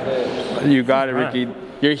got it. You got it, Ricky.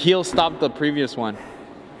 Your heel stopped the previous one.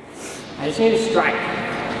 I just need a strike.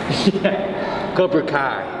 Cobra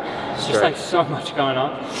Kai. It's just like so much going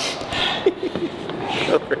on.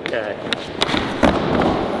 Cobra Kai.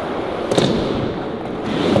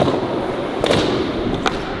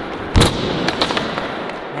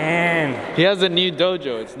 Man. He has a new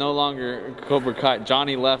dojo. It's no longer Cobra Kai.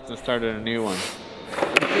 Johnny left and started a new one.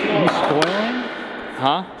 Are you spoiling?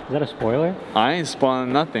 Huh? Is that a spoiler? I ain't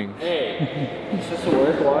spoiling nothing. Hey, is this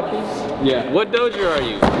worth watching? Yeah. What dojo are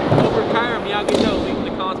you? Cobra Kai or Miyagi-Do? Leave in the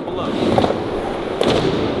comments below.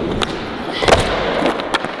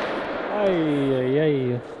 Ay, ay,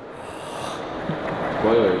 ay.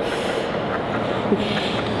 Spoilers.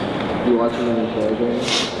 You watching them in Telegram?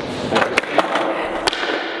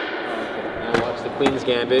 I watched The Queen's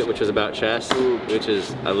Gambit, which was about chess, which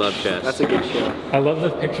is, I love chess. That's a good show. I love the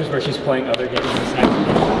pictures where she's playing other games beside me.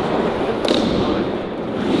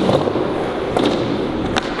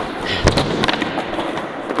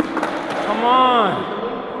 Come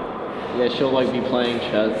on. Yeah, she'll like be playing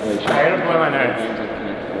chess. Like, I gotta blow my nose.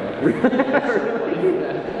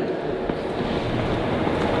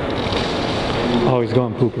 Oh, he's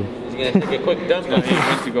going pooper. He's gonna take a quick dump He on you.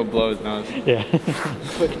 went to go blow his nose. Yeah.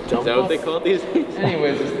 Is that what they call these things?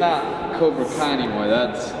 Anyways, it's not Cobra Kai anymore.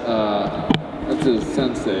 That's his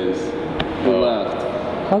sensei's who left.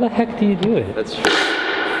 How the heck do you do it? That's true.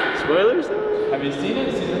 Spoilers? Have you seen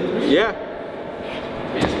it? Season 3? Yeah.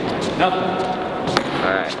 Nothing.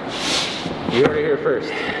 Alright. You heard it here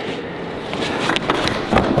first.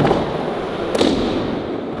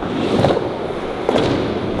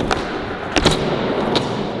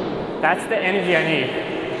 That's the energy I need.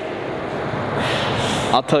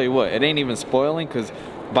 I'll tell you what, it ain't even spoiling because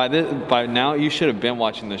by now you should have been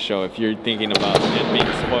watching the show if you're thinking about it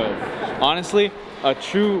being spoiled. Honestly, a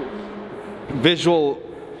true visual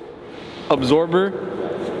absorber.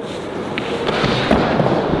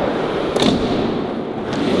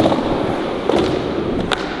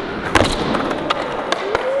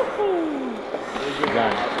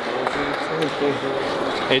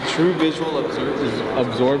 A true visual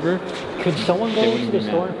absorber. Could someone go to the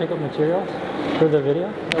store and pick up material for the video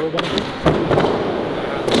that we're gonna do?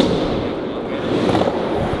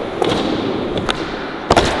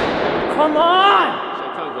 Come on! Should I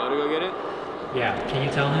tell Glo to go get it? Yeah. Can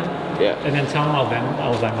you tell him? Yeah. And then tell him I'll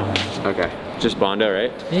Venmo him. Okay. Just Bondo,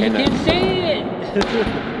 right? You And can't say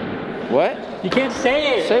it. What? You can't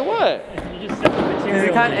say it. Say what? You just said the material. Because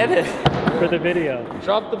you can't edit. for the video.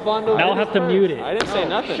 Drop the Bondo. Now I'll have to mute it. I didn't say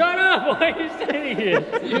nothing. Shut up! Why are you saying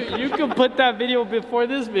it? You can put that video before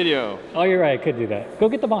this video. Oh, you're right. I could do that. Go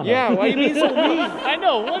get the Bondo. Yeah, why are you being so mean? I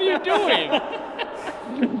know. What are you doing?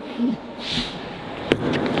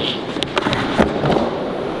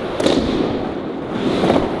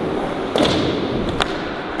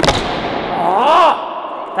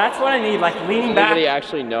 Oh, that's what I need, like leaning back. Anybody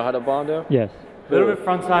actually know how to Bondo? Yes. A little bit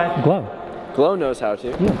front side. Glow. Glow knows how to.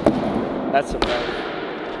 Yeah. That's surprising.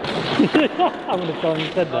 I would have thought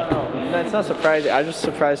you said that. No, it's not surprising. I'm just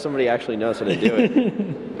surprised somebody actually knows how to do it.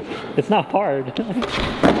 It's not hard.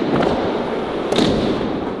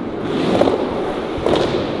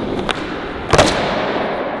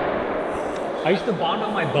 I used to bond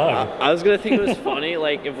on my bug. I was gonna think it was funny,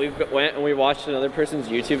 like if we went and we watched another person's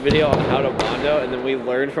YouTube video on how to Bondo, and then we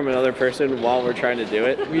learned from another person while we're trying to do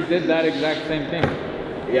it. We did that exact same thing.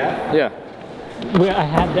 Yeah? Yeah. I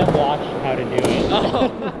had them watch how to do it. Oh.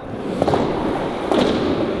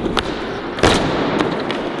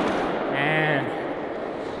 Man.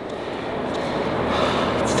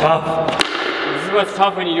 It's tough. This is what's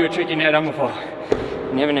tough when you do a trick you've never done before.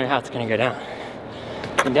 You never know how it's gonna go down.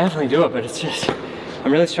 You can definitely do it, but it's just,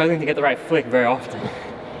 I'm really struggling to get the right flick very often. You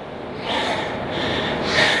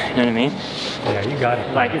know what I mean? Yeah, you got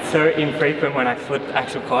it. Like, it's so infrequent when I flip the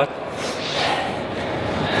actual quad.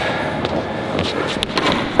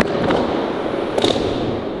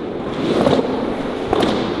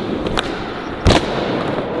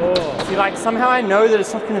 Oh. See, like, somehow I know that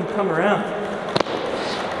it's not gonna come around.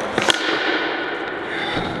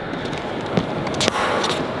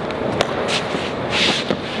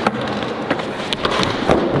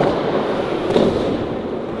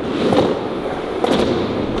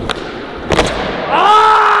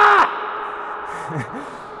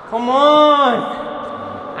 Come on!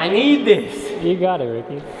 I need this. You got it,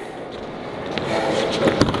 Ricky.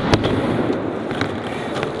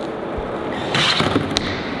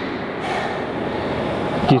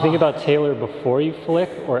 Do you think about Taylor before you flick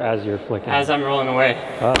or as you're flicking? As I'm rolling away.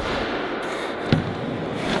 Oh.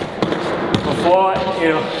 Before,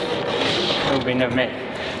 it'll be no make.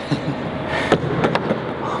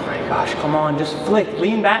 Oh my gosh, come on, just flick.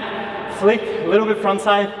 Lean back, flick, a little bit front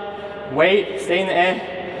side. Wait, stay in the air,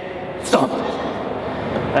 stop.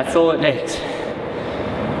 That's all it takes.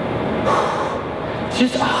 It's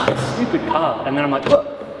just, stupid car. And then I'm like, oh,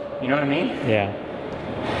 you know what I mean? Yeah.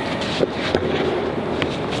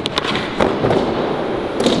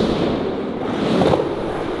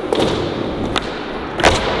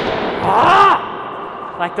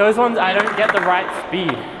 Like those ones, I don't get the right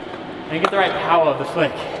speed. I don't get the right power of the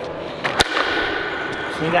flick.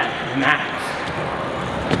 Just need that max.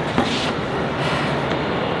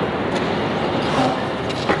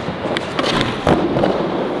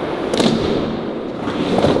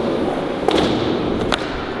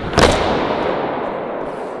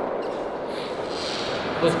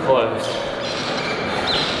 It was close.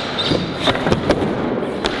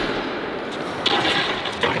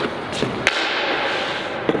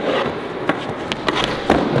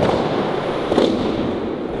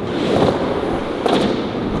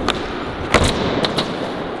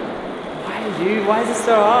 Dude, why is it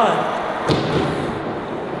so hard?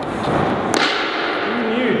 Who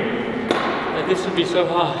knew that this would be so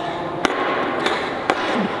hard?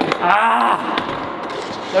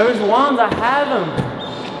 Those ones, I have them.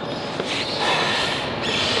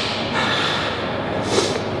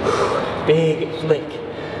 Big flick.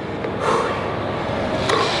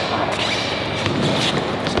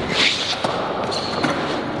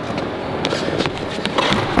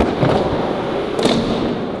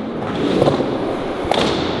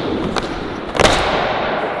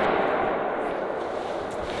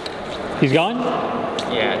 He's gone?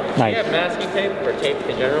 Yeah. Nice. Do you have masking tape or tape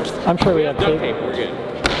in general? I'm sure we have Duct tape. tape. We're good.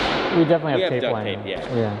 We definitely We have have tape duct lining. tape,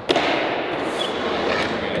 yeah. Yeah.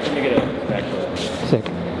 Let me get a spatula. Sick.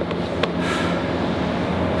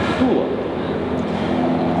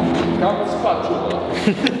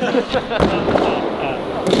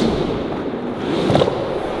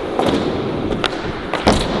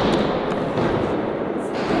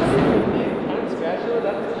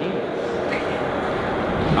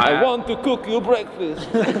 I want to cook you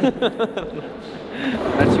breakfast. That's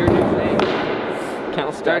your new thing.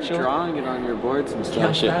 Count Start spatula. drawing it on your boards and stuff.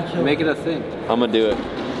 Count spatula. Make it a thing. I'm gonna do it.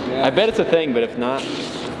 Yeah. I bet it's a thing, but if not,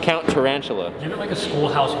 count tarantula. Give it like a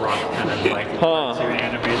Schoolhouse Rock kind of like Huh.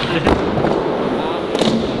 animation.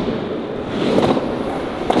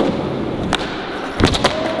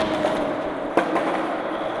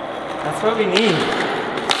 That's what we need.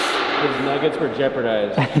 His nuggets were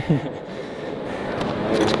jeopardized.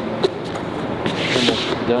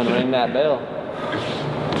 Done ring that bell.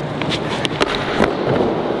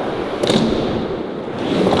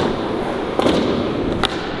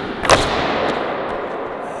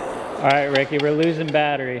 All right, Ricky, we're losing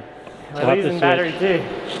battery. We're losing battery too.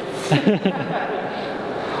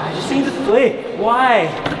 I just need to flick. Why?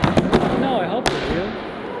 No, I helped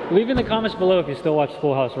you. Leave in the comments below if you still watch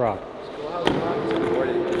Schoolhouse Rock. Schoolhouse Rock is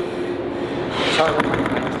important.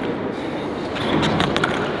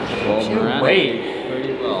 Well, Miranda Wait. did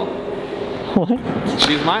pretty well. What?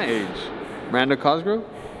 She's my age. Miranda Cosgrove?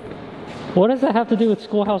 What does that have to do with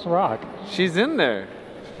Schoolhouse Rock? She's in there.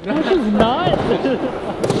 No, she's not.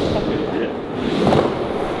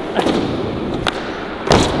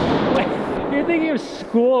 You're thinking of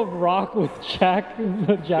School of Rock with Jack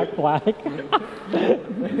Black? Those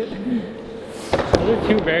are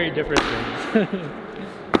two very different things.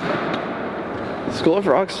 School of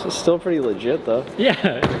Rock's still pretty legit though. Yeah,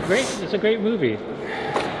 it's great. It's a great movie.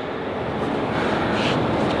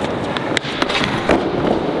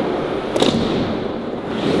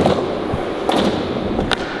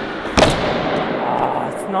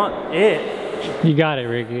 That's not it. You got it,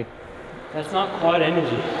 Ricky. That's not quad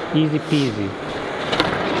energy. Easy peasy.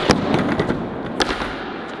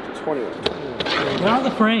 21. Get out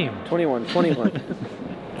of the frame. 21.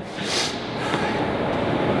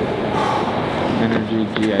 Energy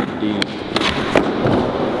GID.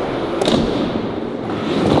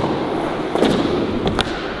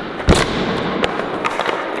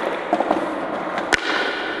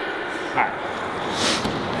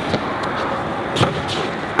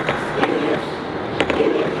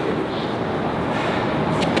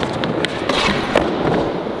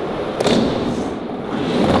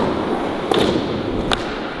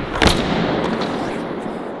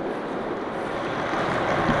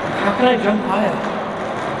 How can I jump higher?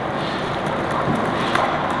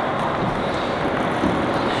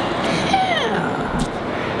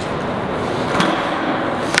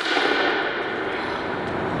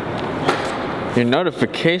 Your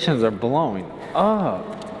notifications are blowing up.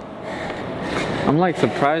 I'm like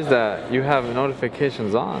surprised that you have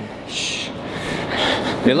notifications on. Shh.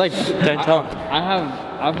 They like Don't tell.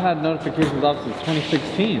 I've had notifications off since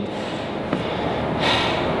 2016.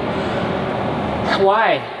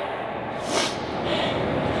 Why?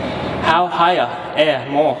 How higher? Air,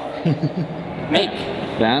 more. Make.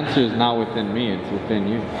 The answer is not within me, it's within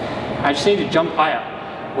you. I just need to jump higher,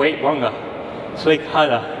 wait longer, flick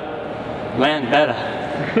harder, land better.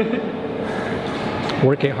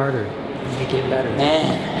 Work it harder. Make it better.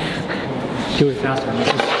 Man. Do it faster. Make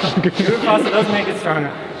it stronger. Do it faster does make it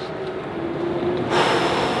stronger.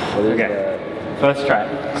 Okay, first try.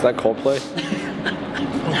 Is that Coldplay?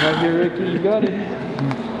 Right here, Ricky, you got it.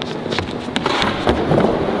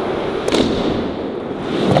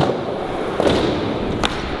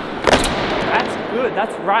 That's good,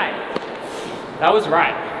 that's right. That was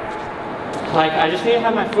right. Like, I just need to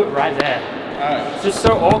have my foot right there. It's just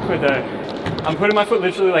so awkward though. I'm putting my foot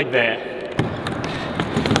literally like there.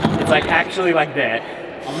 It's like actually like there.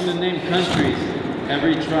 I'm gonna name countries,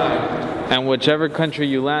 every tribe. And whichever country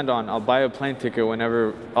you land on, I'll buy a plane ticket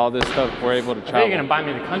whenever all this stuff we're able to I think travel. you're gonna buy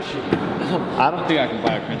me the country. I don't think I can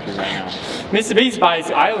buy a country right now. Mr. Beast buys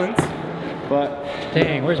islands. But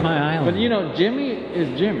Dang, where's my island? you know, Jimmy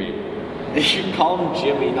is Jimmy. They should call him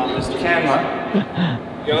Jimmy, not Mr. Camera.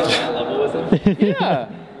 You're on that level with him? Yeah.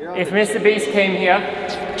 If Mr. Beast came here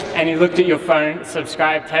and he looked at your phone,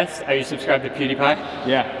 subscribe test, are you subscribed to PewDiePie?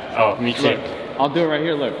 Yeah. Oh, me too. Look, I'll do it right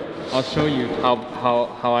here, look. I'll show you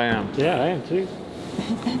how I am. Yeah, I am too.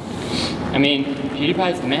 I mean,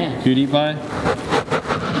 PewDiePie's the man. PewDiePie.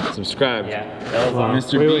 Subscribe. Yeah, that was long.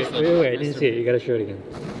 Mr. Wait, Beast. I didn't see it. You gotta show it again.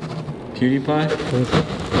 PewDiePie.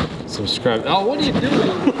 Subscribe. Oh, what are you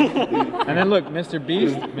doing? And then look, Mr.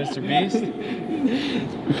 Beast. Mr. Beast.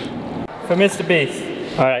 For Mr. Beast.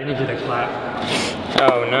 Alright, I need you to clap.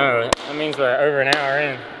 Oh no, that means we're over an hour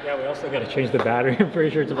in. Yeah, we also gotta change the battery. I'm pretty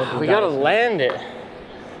sure it's about to We die. gotta land it.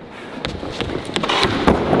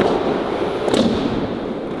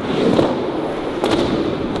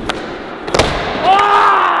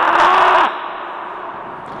 Ah!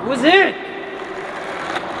 Was it?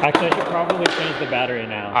 Actually, I should probably change the battery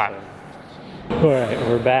now. Alright. So. Alright,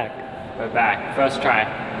 we're back. We're back. First try.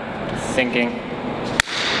 Sinking.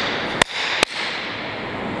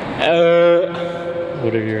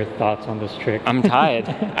 What are your thoughts on this trick? I'm tired.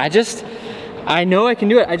 I know I can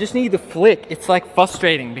do it. I just need the flick. It's like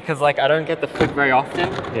frustrating because like I don't get the flick very often.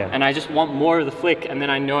 Yeah. And I just want more of the flick and then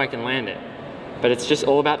I know I can land it. But it's just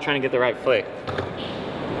all about trying to get the right flick.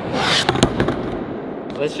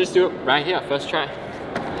 Let's just do it right here, first try.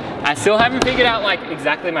 I still haven't figured out like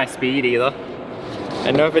exactly my speed either.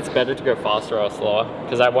 I know if it's better to go faster or slower,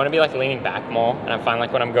 because I want to be like leaning back more, and I find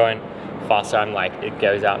like when I'm going faster, I'm like, it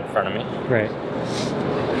goes out in front of me. Right.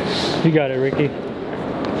 You got it, Ricky.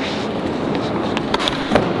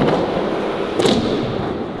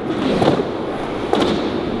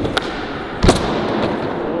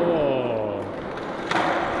 Oh.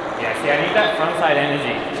 Yeah, see, I need that front side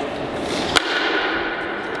energy.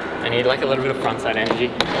 I need like a little bit of front side energy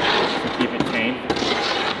to keep it tame.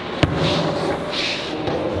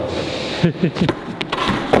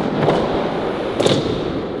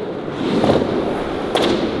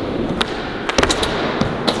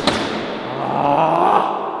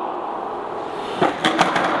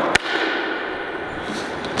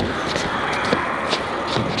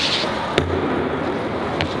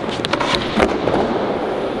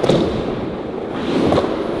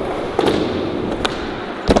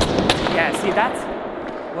 Yeah, see, that's,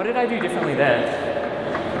 what did I do differently there?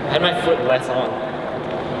 I had my foot less on.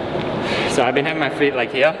 So I've been having my feet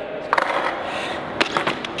like here,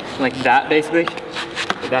 like that basically.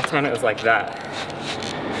 But that time it was like that.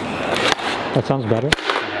 That sounds better.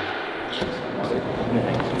 Yeah.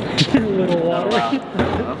 A little water. Oh, wow.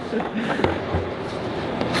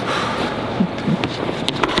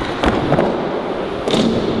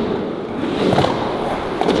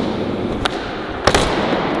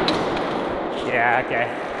 Yeah, okay.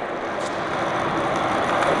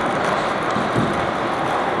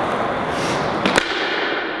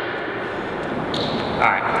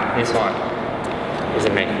 Alright, this one is a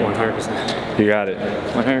make 100%. You got it.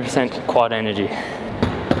 100% quad energy.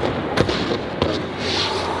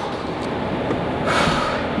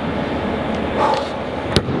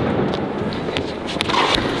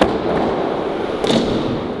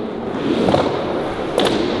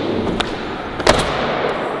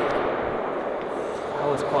 That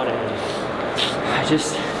was quad energy.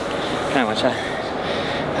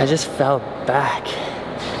 I just fell back.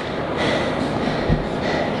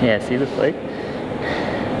 Yeah, see the flake?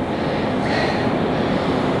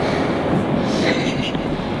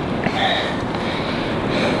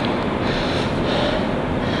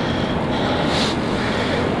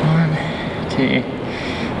 One, two,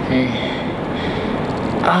 three.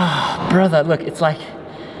 Ah, brother, look, it's like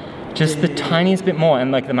just the tiniest bit more,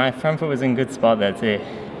 and like my front foot was in a good spot there too.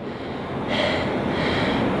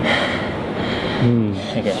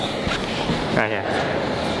 Okay, right here.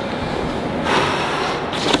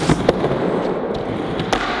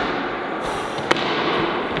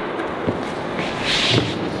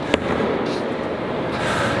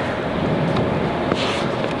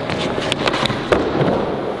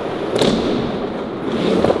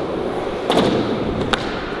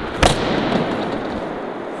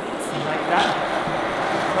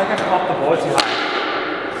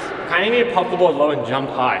 I need to pop the board low and jump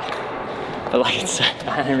high. But like, it's,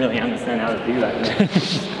 I don't really understand how to do that.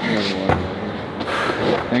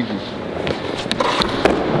 Thank you.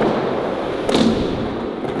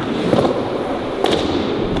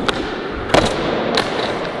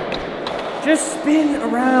 Just spin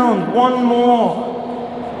around one more.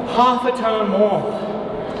 Half a turn more.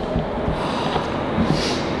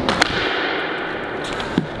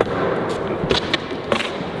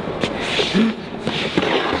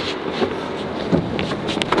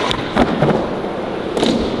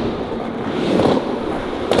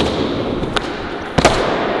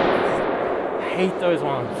 I hate those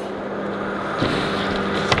ones.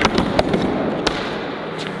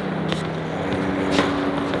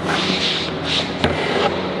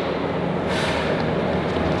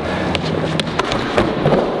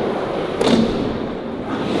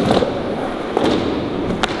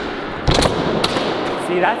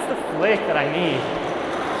 See, that's the flick that I need.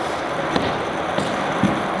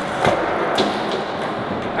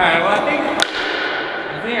 Alright, well I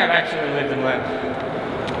think I've actually lived and learned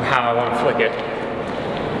how I want to flick it.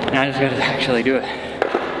 Now I just gotta actually do it.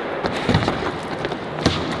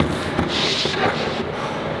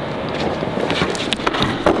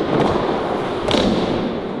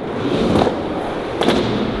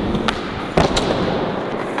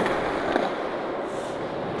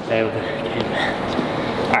 Stay with it.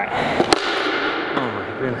 Alright. Oh my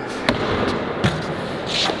goodness.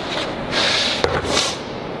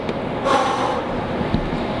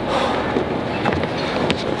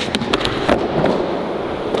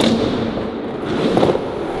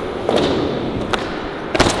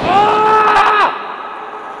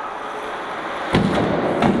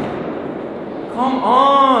 Come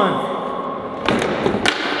on!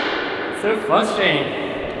 So frustrating.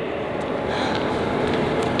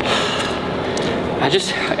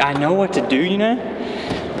 I know what to do, you know?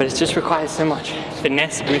 but it just requires so much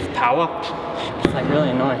finesse with power. It's like really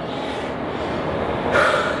annoying.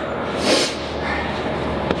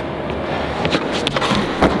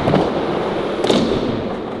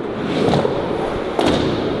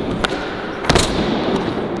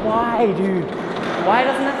 Why, dude? Why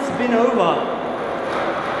doesn't that spin over?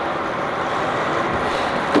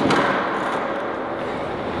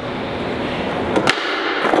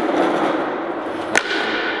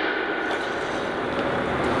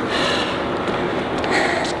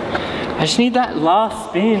 I just need that last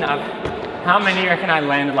spin. How many do you reckon I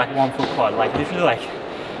landed like 1 foot quad? Like literally like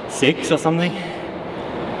 6 or something.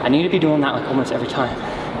 I need to be doing that like almost every time.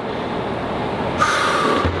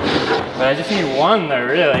 But I just need 1 though,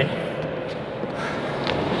 really.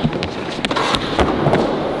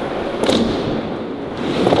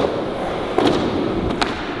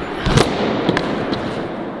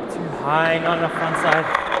 Too high, not enough front side.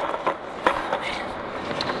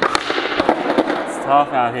 It's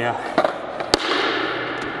tough out here.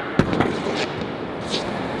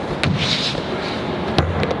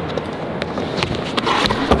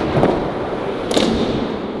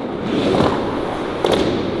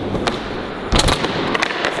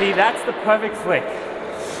 See, that's the perfect flick.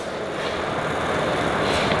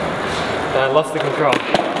 But I lost the control.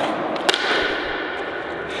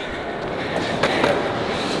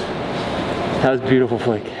 That was a beautiful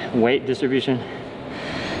flick. Weight distribution.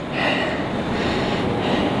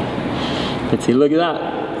 Let's see, look at that.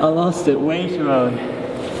 I lost it way too early.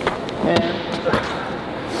 And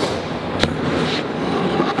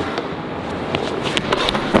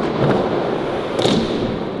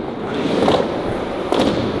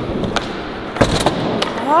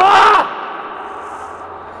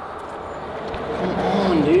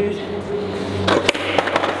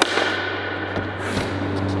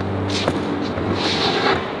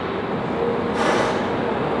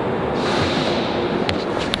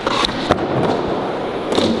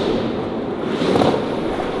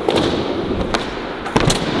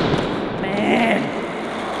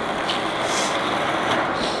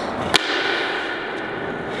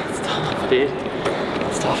dude,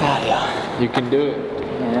 it's tough out here. You can do it.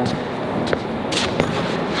 Yeah.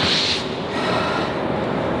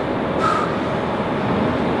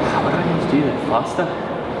 What do I need to do that faster?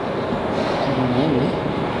 Maybe.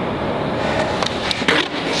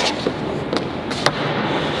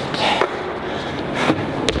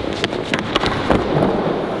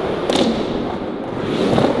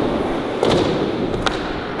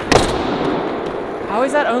 How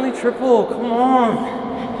is that only triple? Come on.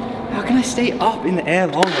 How can I stay up in the air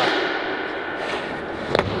longer?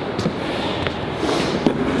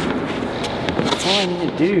 That's all I need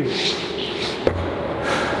to do.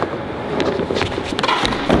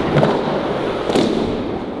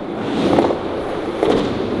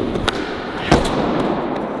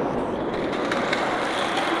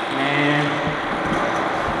 Man,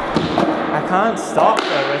 I can't stop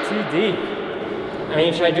though, we're too deep. I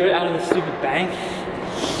mean, should I do it out of the stupid bank?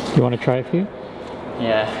 You want to try a few?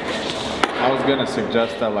 Yeah. I was gonna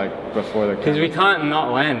suggest that like before the Because we can't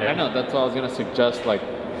not land it. I know, that's what I was gonna suggest, like,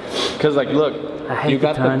 cause like look, I hate you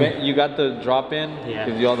got the turn. you got the drop in, Yeah.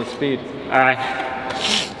 gives you all the speed. Alright.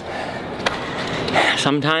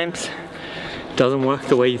 Sometimes it doesn't work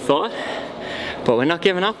the way you thought, but we're not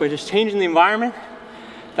giving up, we're just changing the environment.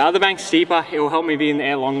 The other bank's steeper, it will help me be in the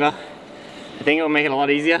air longer. I think it will make it a lot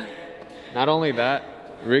easier. Not only that,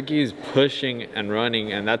 Ricky's pushing and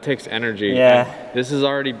running, and that takes energy. Yeah. And this has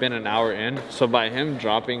already been an hour in, so by him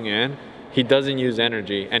dropping in, he doesn't use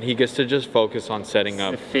energy, and he gets to just focus on setting The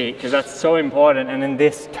up. feet, because that's so important, and then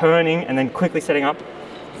this turning and then quickly setting up,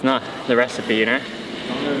 it's not the recipe, you know?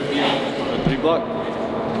 The 3 block?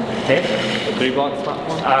 Okay. The 3 block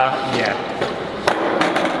platform? Yeah.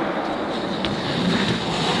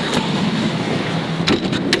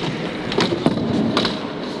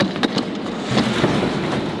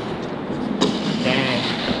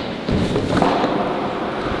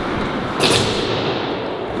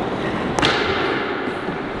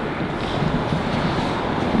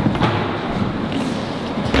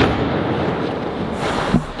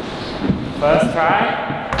 First try.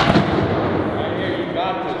 Right here, you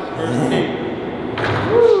got this. First tee.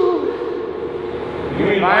 Woo. New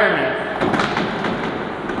environment.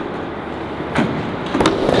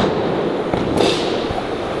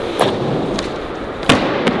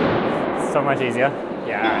 So much easier.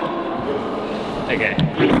 Yeah. Okay.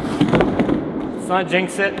 Let's not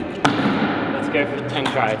jinx it. Let's go for 10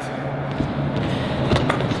 tries.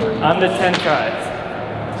 Under 10 tries.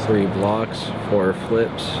 3 blocks, 4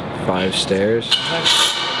 flips, 5 stairs,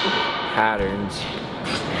 patterns.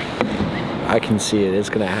 I can see it. It's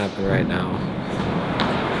gonna happen right now.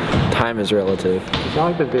 Time is relative. It's not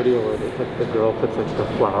like the video where they, like, the girl puts like the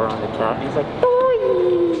flower on the cat and he's like,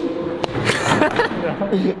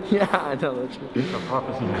 Yeah, I know that's true. the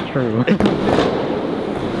prophecy is true.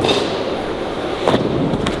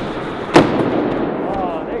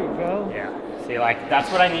 Oh, there you go. Yeah. See, like,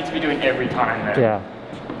 that's what I need to be doing every time though. Yeah.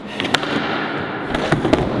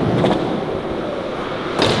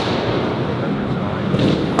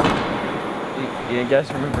 You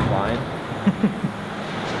guys remember mine?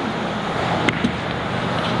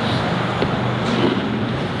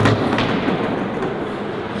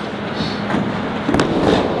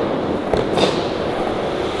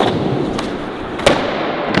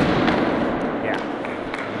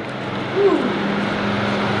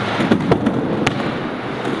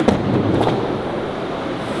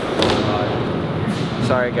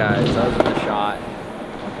 Sorry guys, that was the shot.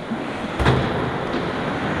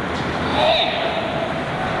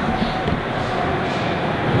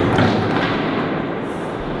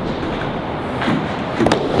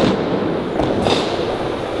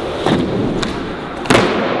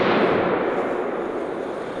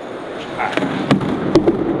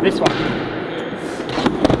 This one.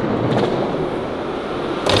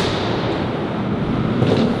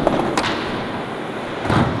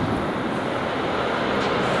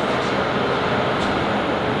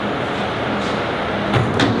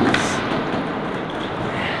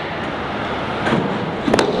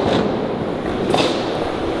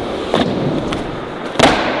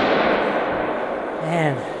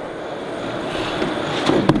 Man.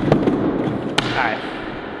 Alright.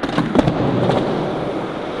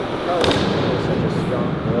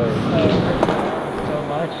 So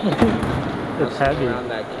much. It's heavy. Around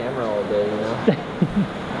that camera all day, you know?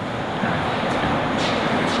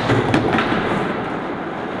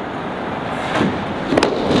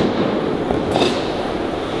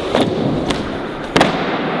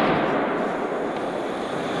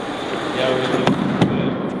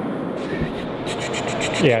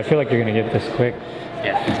 Yeah, I feel like you're gonna get this quick.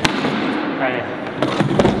 Yeah. Right.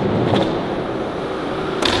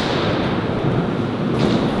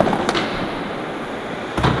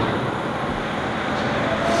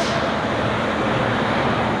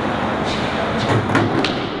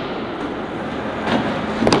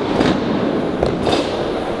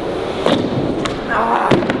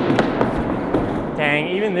 Dang,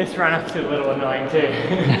 even this run up's a little annoying too.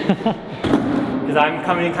 Because I'm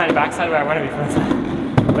coming in kind of backside where I want to be front side.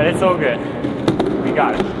 But it's all good. We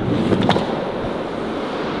got it.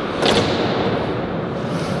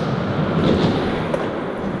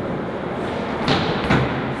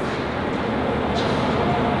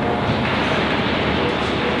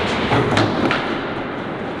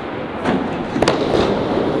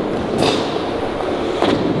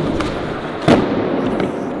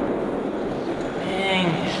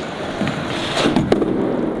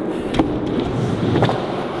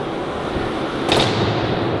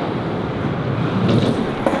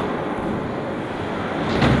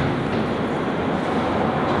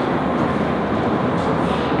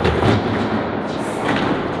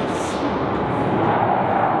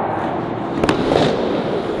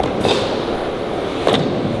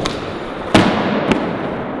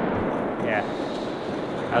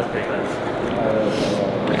 That was pretty close.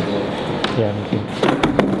 Yeah, me too.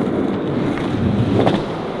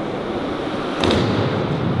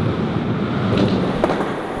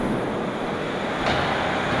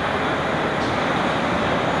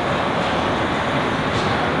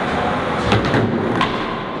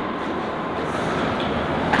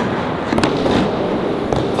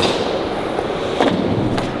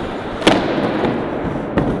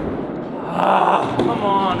 Come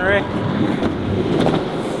on, Rick.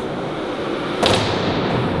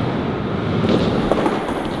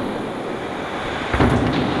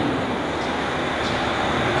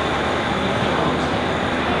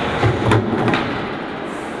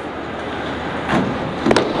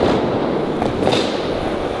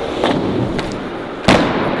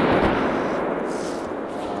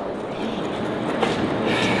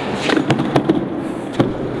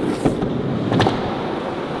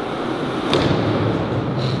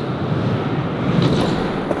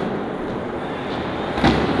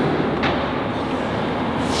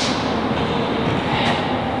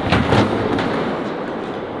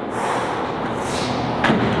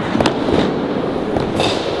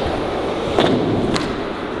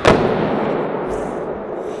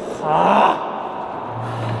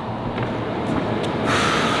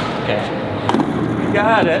 Okay, we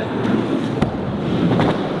got it.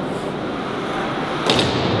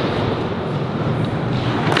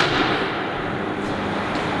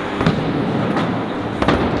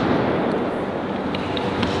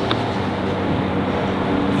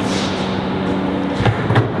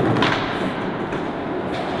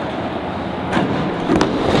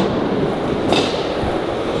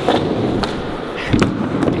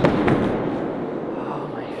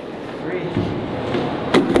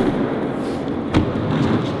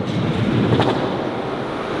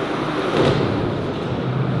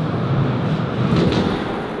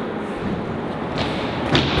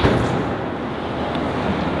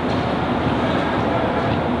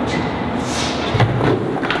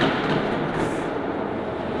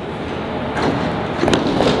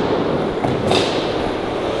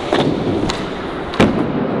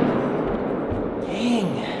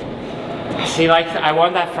 See, like, I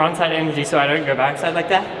want that front side energy so I don't go backside like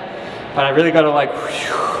that. But I really gotta like,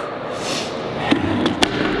 whew.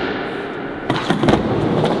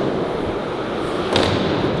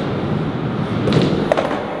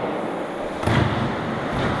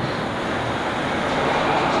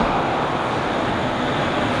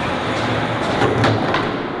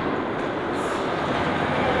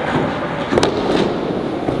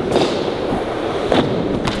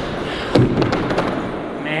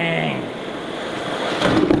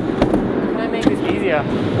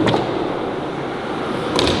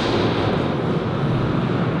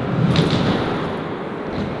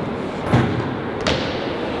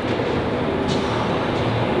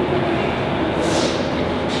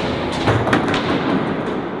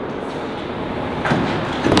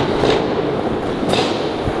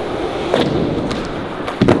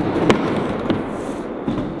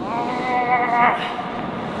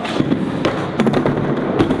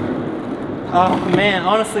 Oh man,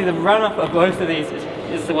 honestly the run up of both of these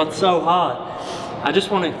is what's so hard. I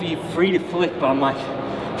just want to be free to flick, but I'm like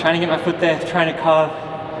trying to get my foot there, trying to carve,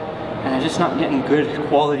 and I'm just not getting good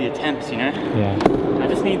quality attempts, you know? Yeah. I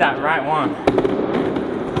just need that right one. And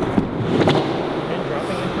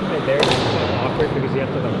dropping it from there is so awkward because you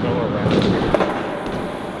have to like go around.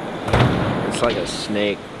 It's like a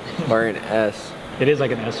snake or an S. It is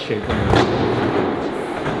like an S shape.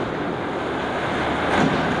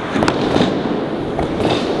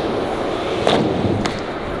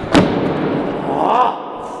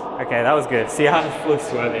 Okay, that was good. See how the foot's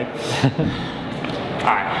swerving?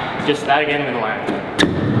 Alright, just that again with the line.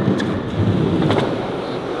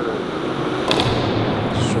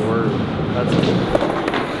 Swerve. That's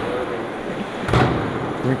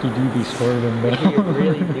Ricky do be swerving, though. You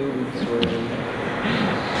really do be swerving.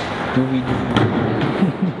 Doobie doobie.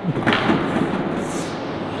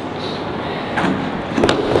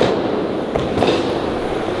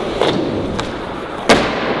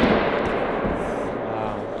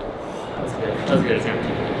 That was good attempt.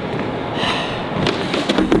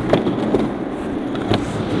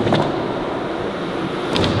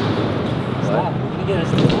 Stop. You're gonna get us.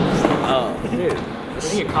 Oh, dude. We're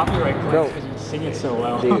gonna get copyright claims Bro. because you sing it so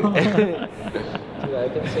well. Dude. Dude, I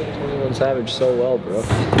can sing 21 Savage so well, bro.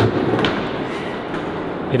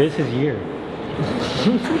 It is his year.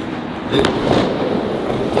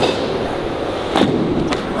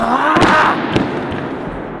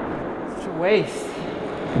 Such a waste.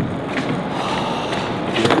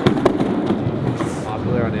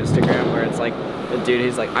 Popular on Instagram where it's like the dude,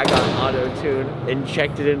 he's like, I got an auto-tune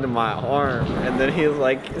injected into my arm, and then he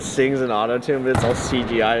like sings an auto-tune, but it's all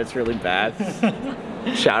CGI. It's really bad.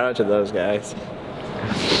 Shout out to those guys. I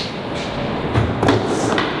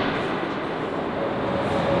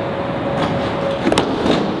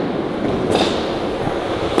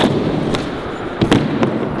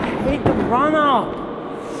hate the run up.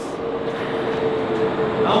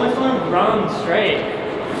 I always want to run straight.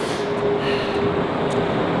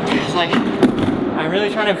 It's like, I'm really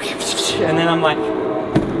trying to, and then I'm like,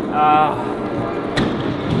 I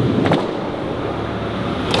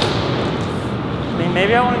mean,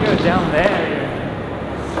 maybe I want to go down there.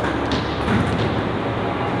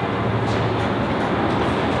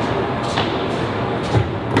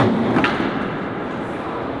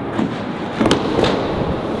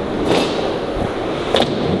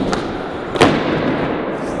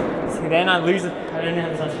 See, then I lose it. I don't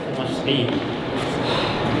have such much speed.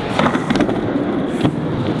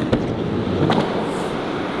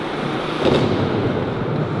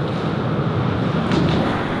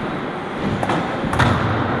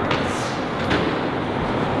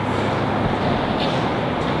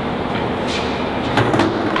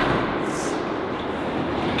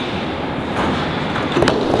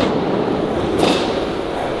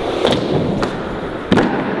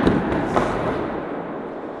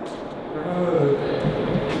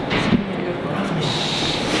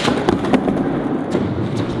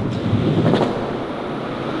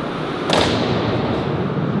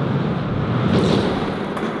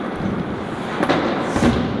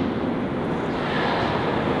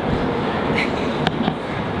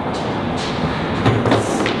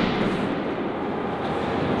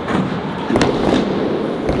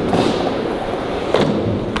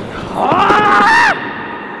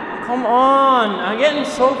 Come on, I'm getting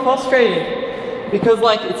so frustrated because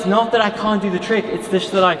like it's not that I can't do the trick, it's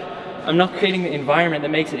just that I'm not creating the environment that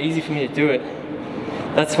makes it easy for me to do it.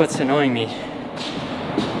 That's what's annoying me.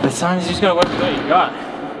 But sometimes you just gotta work with what you got.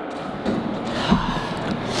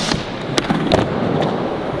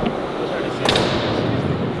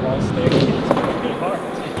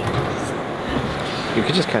 You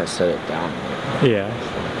could just kind of set it down. Yeah.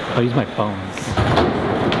 I'll use my phone.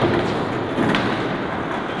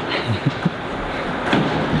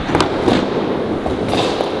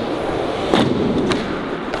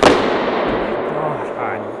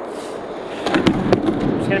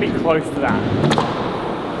 It's gonna be close to that.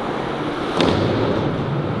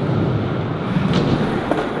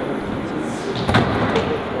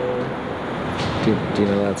 Do you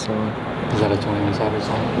know that song? Is that a 21 Savage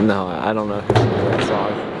song? No, I don't know who sings that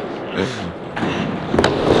song.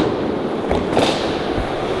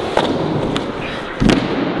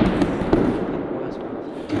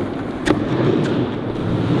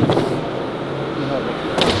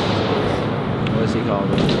 What is he called?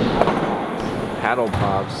 Paddle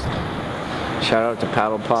Pops. Shout out to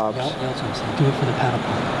Paddle Pops. That's what I'm saying. Do it for the paddle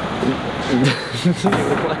pop.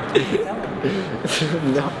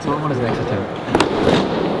 No. So what one is the next attempt?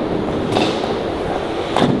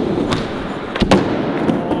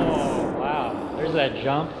 Oh, wow. There's that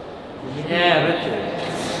jump. Yeah, but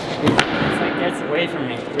it's like gets away from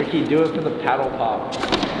me. Ricky, do it for the Paddle Pop.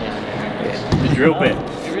 The drill bit.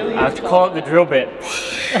 I have to call it the drill bit.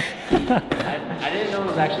 I didn't know it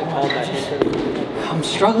was actually called that. I'm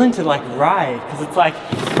struggling to like ride because it's like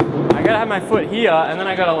I gotta have my foot here and then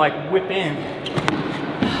I gotta like whip in.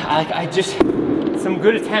 I just some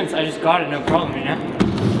good attempts. I just got it, no problem, you know.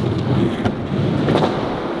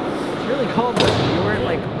 It's really cold, but you weren't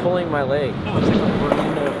like pulling my leg. No, it's like a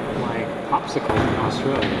Orlando like popsicle in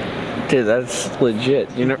Australia. Dude, that's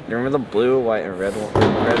legit. You know, remember the blue, white, and red one?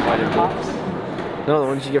 Red, white, and blue? No, the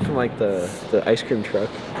ones you get from like the ice cream truck.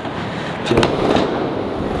 Do you know?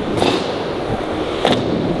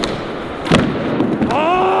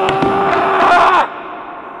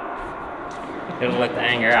 It'll let the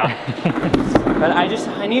anger out. But I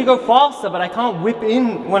need to go faster, but I can't whip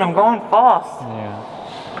in when I'm going fast. Yeah.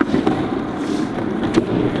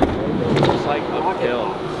 It's like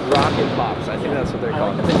uphill. Rocket Pops, I think that's what they're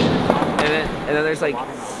called. And then there's like, do you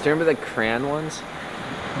remember the crayon ones?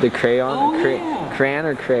 The crayon? Oh, yeah. Crayon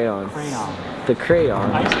or crayon? Crayon. The crayon.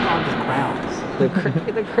 I used to call them just crowns.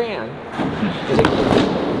 The crayon.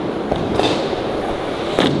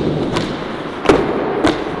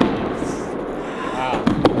 Wow,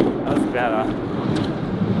 that was better.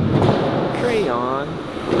 Crayon.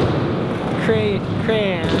 Crayon.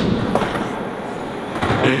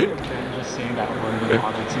 Just seeing that word with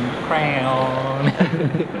auto-tune. Crayon.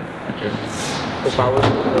 If I was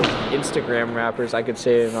one of those Instagram rappers, I could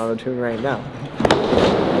say it in auto-tune right now.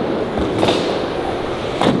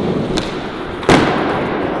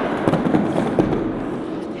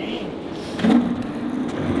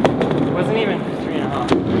 It wasn't even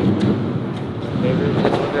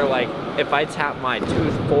 3.5. They're like, if I tap my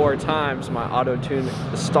tooth 4 times, my auto-tune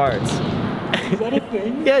starts. Is that a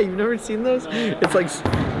thing? Yeah, you've never seen those? It's like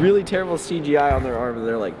really terrible CGI on their arm, and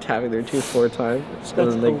they're like tapping their tooth 4 times.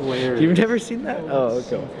 That's like, hilarious. You've never seen that? Oh, okay.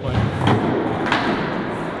 So funny.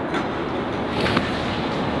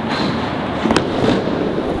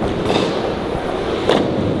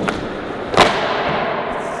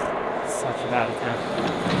 Such a bad attempt.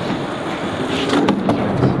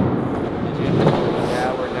 Yeah,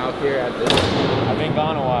 we're now here at this I've been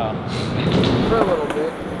gone a while. for a little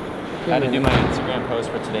bit. I had to do my Instagram post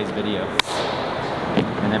for today's video.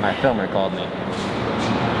 And then my filmer called me. I'm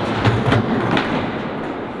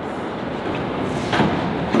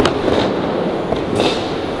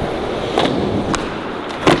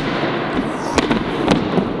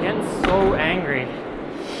getting so angry.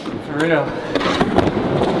 For real.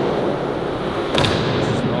 This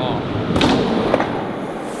is wrong.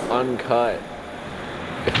 Uncut.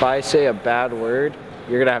 If I say a bad word,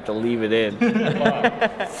 you're gonna have to leave it in.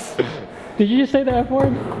 Did you just say the F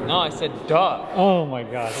word? No, I said duck. Oh my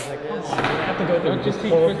gosh. It's like, come on, I have to go through this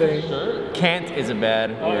whole thing. Can't is a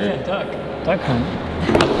bad Oh word. yeah, duck. Duck hunt.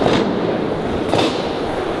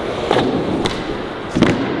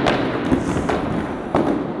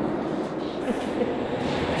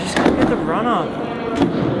 I just gotta get the run up.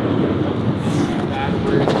 Bad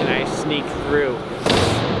words, can I sneak through?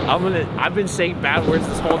 I've been saying bad words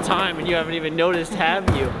this whole time, and you haven't even noticed, have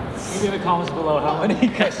you? Leave in the comments below how many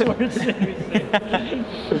cuss words did we say.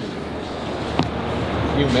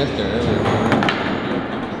 You missed it earlier.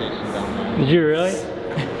 Conversation down there. Did you really?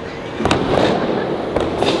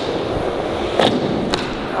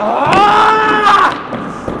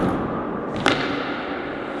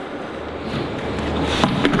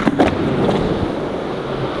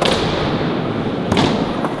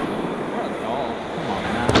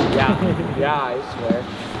 Yeah, I swear.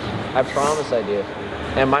 I promise I do.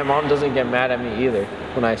 And my mom doesn't get mad at me either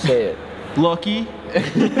when I say it. Lucky.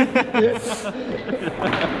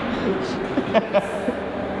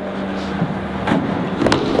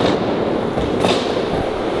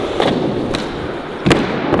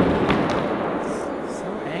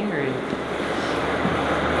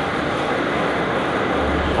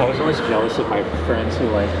 with my friends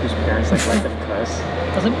whose parents let them cuss.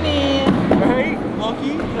 I was like, man, right?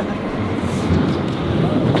 Lucky.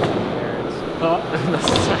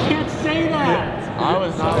 I can't say that. I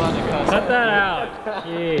was not allowed to cuss. Cut that out.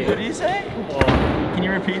 Jeez. What did you say? Can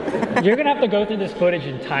you repeat that? You're gonna have to go through this footage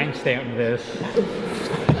and timestamp this.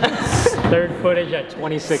 Third footage at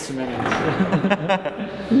 26 minutes.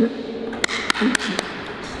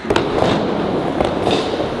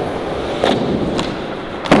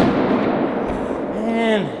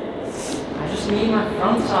 Man, I just need my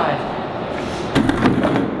front side.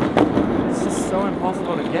 It's just so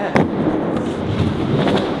impossible to get.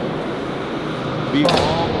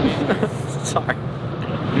 Sorry.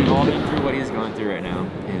 We've all been through what he's going through right now,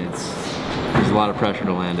 and there's a lot of pressure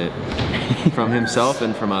to land it from himself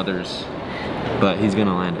and from others, but he's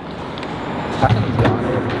gonna land it. I think he's got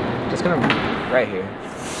it. Just gonna right here.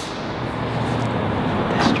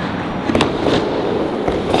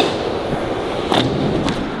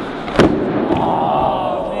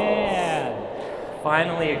 Oh man!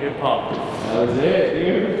 Finally a good pop. That was it,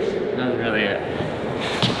 dude. That was really it.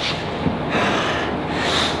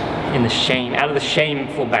 In the shame, out of the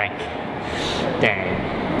shameful bank. Dang.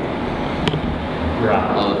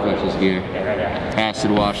 Right. All the precious gear. Yeah, right there.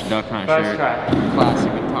 Acid wash, duck hunt First shirt, try.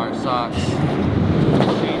 classic guitar socks,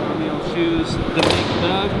 chain wheel shoes, the Big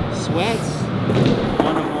Doug sweats.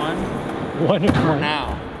 1 of 1. One of For one.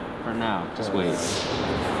 now. For now. Just wait.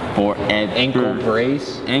 Forever. Ankle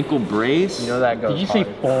brace. Ankle brace. You know that goes Did you say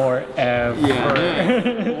hard. forever? Yeah.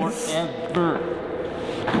 Forever.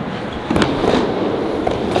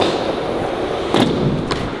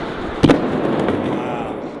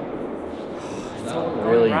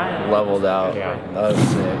 Really leveled out. Yeah. That was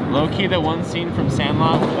sick. Low key, the one scene from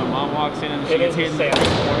Sandlot where the mom walks in and she It gets is hit in the Sandlot.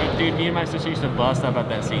 forehead. Dude, me and my sister used to bust up at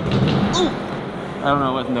that scene. I don't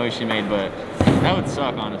know what noise she made, but that would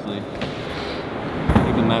suck, honestly.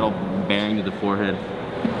 Like the metal bang to the forehead.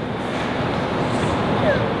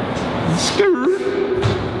 Skirt.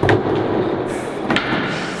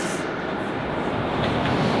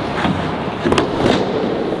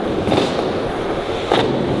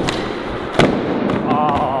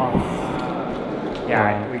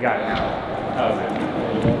 Yeah, we got it now. That was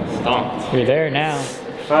it. Stomped. You're there now.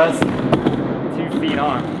 First 2 feet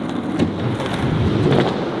on.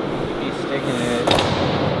 He's sticking it.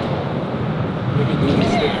 Look at these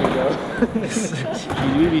sticky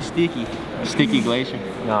though. You would be sticky. Sticky glacier.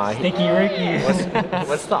 Nah, Sticky Ricky.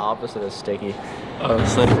 what's the opposite of sticky?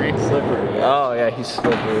 Slippery. Slippery. Oh yeah, he's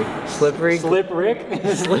slippery. Slippery. Slip Rick?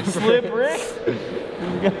 Slip Rick.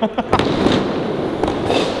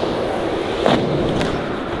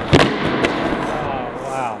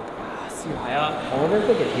 I wonder if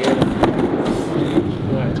they could hear them.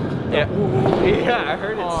 Yeah, I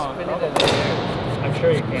heard it spinning in the air. I'm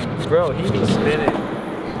sure you can. Bro, he be spinning.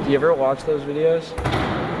 Do you ever watch those videos?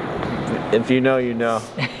 If you know, you know.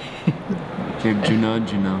 Did you know?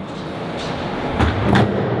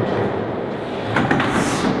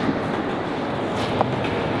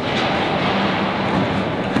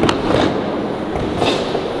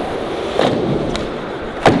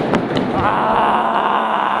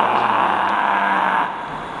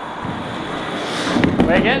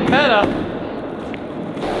 We're getting better.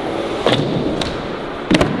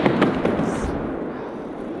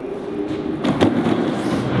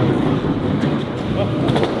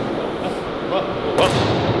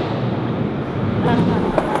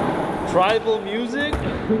 Tribal music?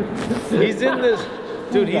 He's in this,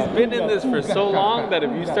 dude, he's been in this for so long that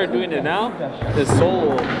if you start doing it now, his soul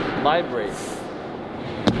will vibrate.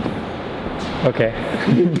 Okay.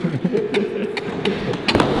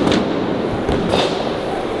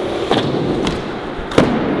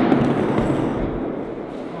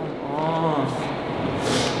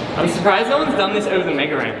 I'm surprised no one's done this over the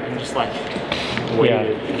Mega Ramp and just like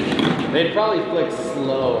waited. Yeah. They'd probably flick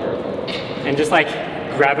slower. And just like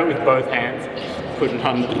grab it with both hands, put it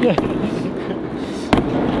on the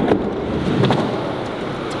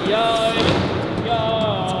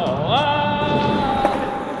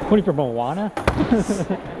What are you from Moana?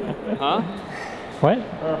 Huh? What?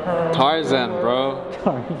 Tarzan, bro.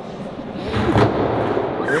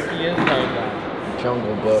 Ricky is Tarzan.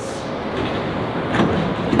 Jungle Book.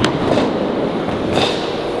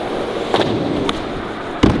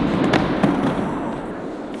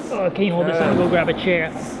 Oh, can you hold this? I'm gonna go grab a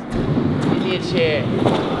chair. Give me a chair.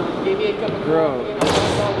 Give me a cup of coffee.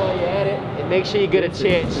 While you're at it. And make sure you go to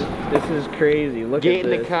church. This is crazy. Look Get at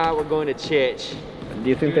in this. the car, we're going to church. Do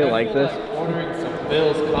you think they like this? Ordering some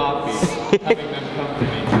Bill's coffee, having them come to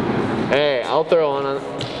me. Hey, I'll throw in on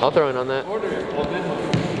that. Order it. Well, then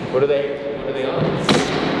What are they on?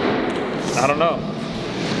 I don't know.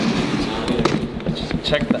 Let's just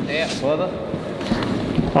check the app, brother.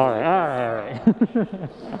 Alright, alright.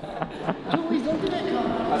 Please don't do that.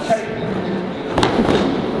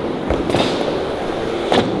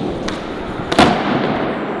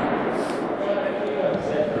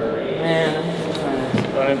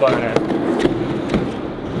 Don't even bother that.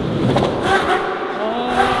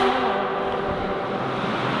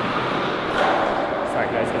 Sorry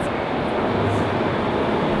guys, that's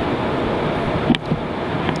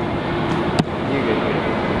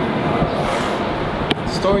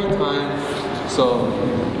Story time. So,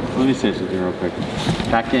 let me say something real quick.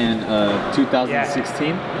 Back in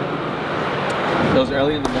 2016, it was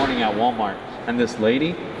early in the morning at Walmart, and this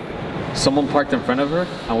lady, someone parked in front of her,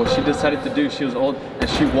 and what she decided to do, she was old, and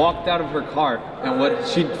she walked out of her car, and what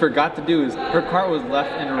she forgot to do is her car was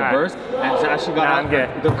left in reverse, and as she got out,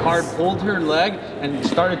 the car pulled her leg and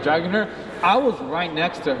started dragging her. I was right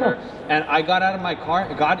next to her, and I got out of my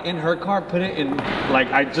car, got in her car, put it in,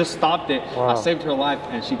 like I just stopped it. Wow. I saved her life,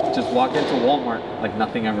 and she just walked into Walmart like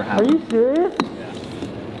nothing ever happened. Are you serious? Yeah.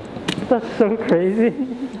 That's so crazy.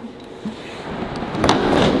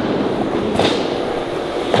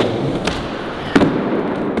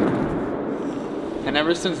 And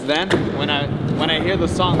ever since then, when I hear the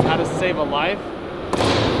song "How to Save a Life,"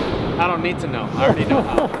 I don't need to know. I already know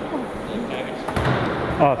how.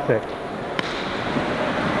 Oh, sick.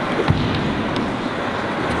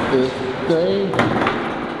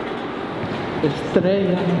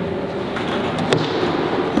 Estrella.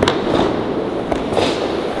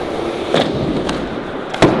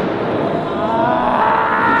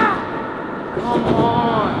 Come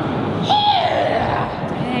on.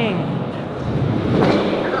 Dang.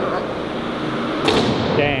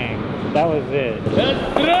 Dang. That was it.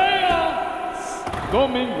 Estrella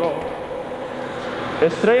Domingo.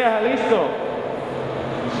 Estrella Jalisco.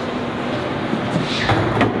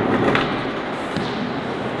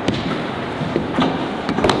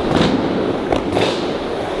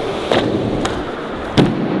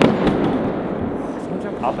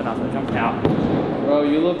 Up and up and jump out. Bro,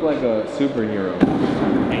 you look like a superhero.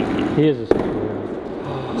 Thank you. He is a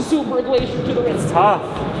superhero. Super glacier to the It's tough.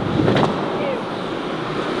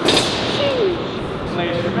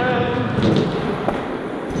 Glacier man.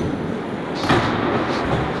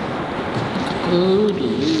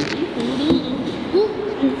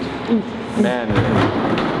 Man.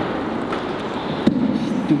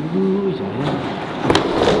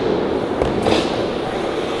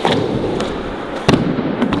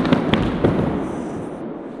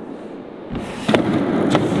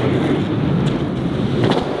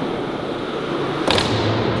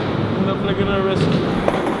 Look at her wrist.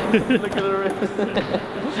 Look at her wrist.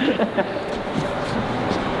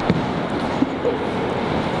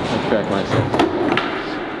 I track myself.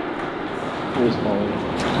 Who's falling?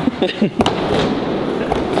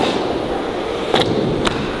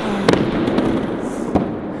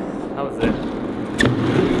 That was it.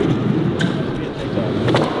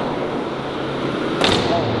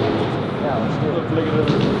 Look at her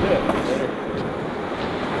wrist.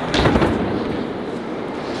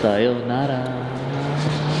 Sayonara.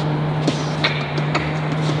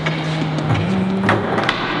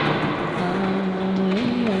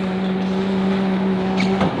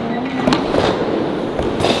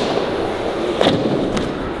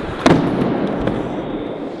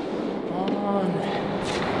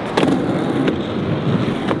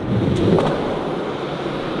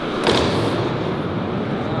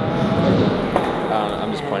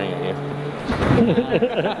 I'm just pointing at you.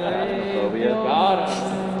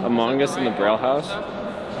 Among Us in the Braille House?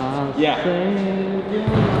 Yeah.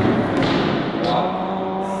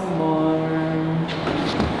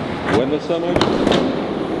 When the summer.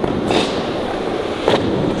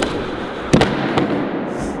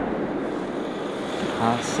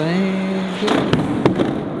 I saved you.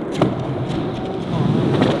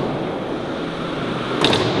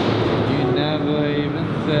 You never even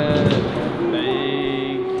said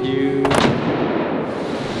thank you.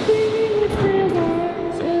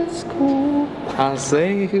 I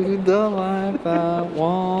saved the life at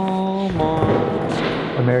Walmart.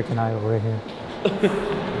 American Idol right here.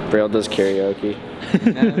 Braille does karaoke.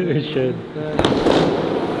 We should.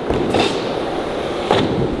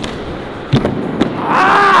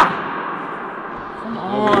 Come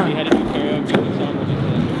on. You had to do karaoke. What song was it?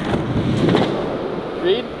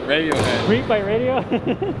 Read? Radiohead. Creep by Radio?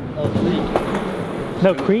 Oh, Creep.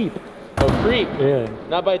 No, Creep. Oh, Creep. Yeah.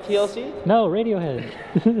 Not by TLC? No, Radiohead.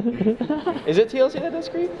 Is it TLC that does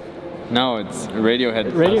Creep? No, it's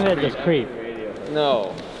Radiohead. Radiohead does Creep.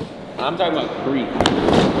 No. I'm talking about Creep.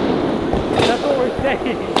 That's what we're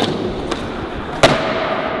saying.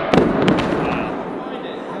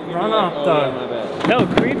 Run-Off Dog. No,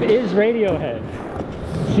 Creep is Radiohead.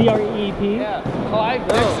 C-R-E-E-P. Yeah, Clive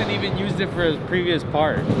Dixon even used it for his previous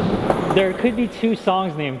part. There could be 2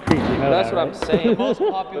 songs named Creep. You know That's that, what right? I'm saying. Most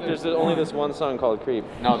popular But there's only this one song called Creep.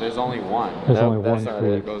 No, there's only one. There's only that's one not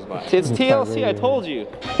Creep. it. Goes by. It's TLC, I told you.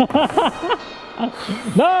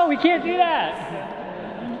 No, we can't do that.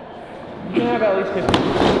 You can have at least 50.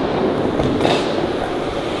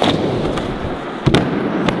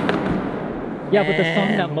 Yeah, but the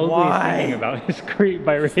song that Mowgli is singing about is Creep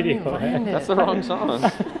by Radiohead. That's the wrong song.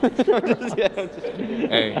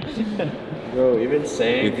 Hey, Bro, even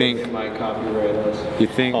saying You think- it might copyright us. you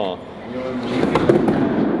think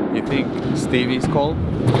Stevie's cold?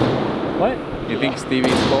 What? You think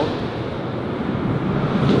Stevie's cold?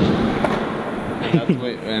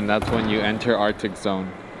 And that's when you enter Arctic Zone.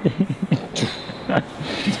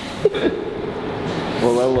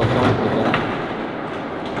 What level of fun was that?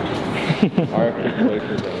 Arctic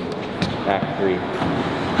Glacier Zone. Act 3.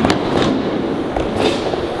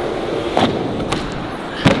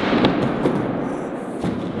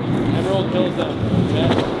 Emerald Hill Zone.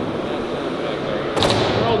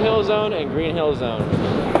 Emerald Hill Zone and Green Hill Zone.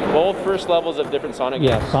 Both first levels of different Sonic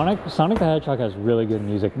Yeah, games. Sonic the Hedgehog has really good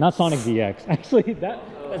music. Not Sonic DX. Actually, that's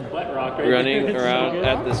butt rock right Running there. It's so around good.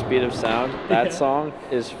 at the speed of sound. That song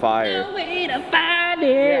is fire. No way to find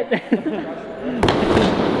it.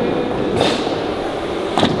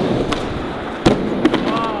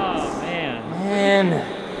 Oh man.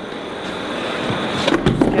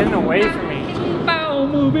 It's getting away from me. Oh,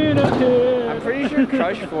 moving ahead. I'm pretty sure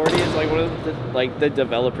Crush 40 is like one of the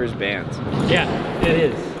developers' bands. Yeah, it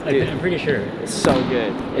is. Dude. I'm pretty sure. It's so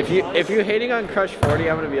good. If you're hating on Crush 40,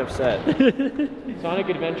 I'm gonna be upset. Sonic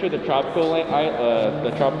Adventure, the tropical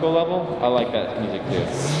level, I like that music too.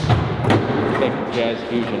 It's like jazz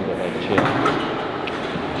fusion, but like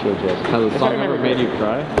chill jazz. Has the song ever made you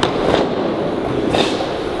cry?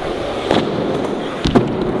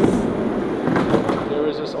 There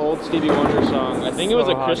was this old Stevie Wonder song. I think it was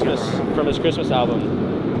a Christmas from his Christmas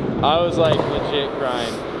album. I was like legit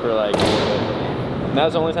crying for like. And that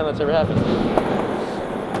was the only time that's ever happened.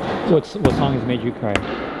 So what song has made you cry?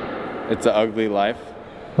 It's a Ugly Life.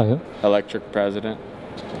 By who? Electric President.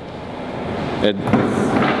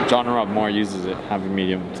 John Rob Moore uses it. Happy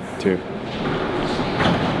Medium too.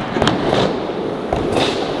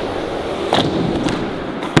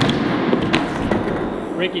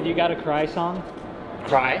 Ricky, do you got a cry song?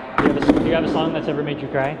 Cry? Do you have a song that's ever made you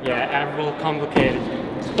cry? Yeah, Avril Complicated.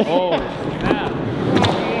 Oh, yeah.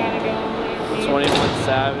 21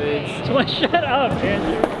 Savage. Shut up,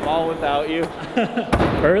 Andrew. All Without You.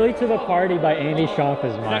 Early to the Party by Andy Schaaf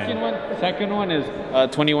is mine. Second one is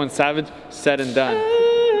 21 Savage, Said and Done.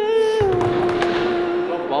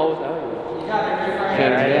 All Without You.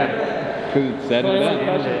 Yeah. Cause it's said and done.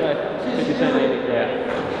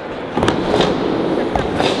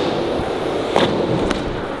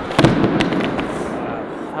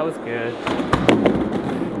 That was good.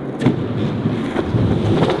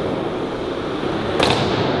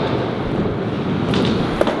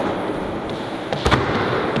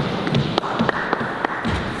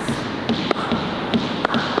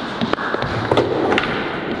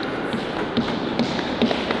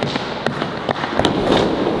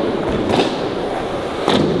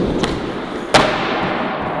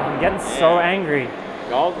 I'm getting so angry.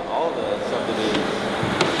 All the subdivisions.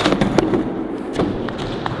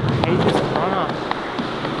 I hate this runoff.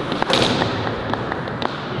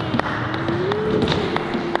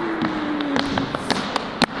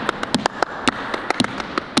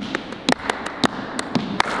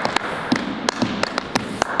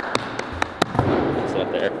 It's not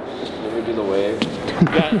there. Let me do the wave.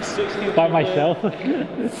 Got 16 By myself. Got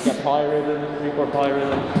polyrhythm, 3/4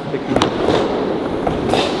 polyrhythm.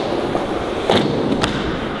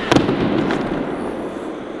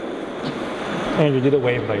 And you do the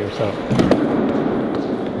wave by yourself.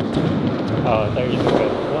 Oh, I thought you were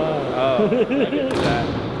good. Oh, I can do that.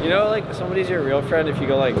 You know, like somebody's your real friend if you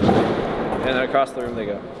go like, and then across the room they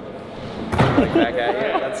go. Like back at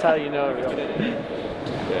you. That's how you know a real friend.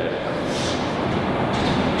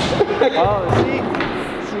 Oh,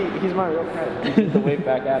 see, he's my real friend. He did the wave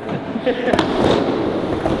back at me.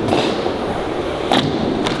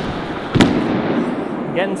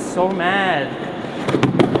 I'm getting so mad.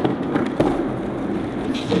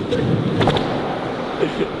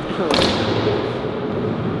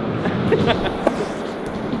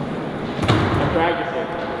 I'm practicing.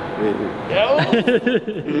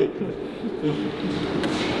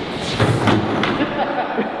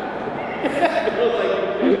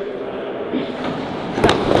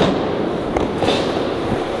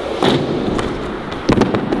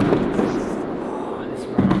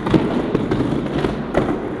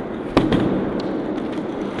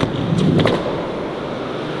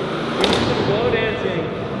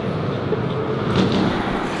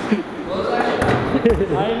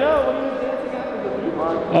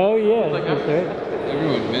 yeah, Like, that's right.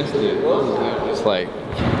 everyone missed it. It's like,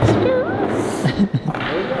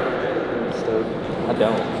 I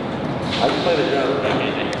don't. I can play the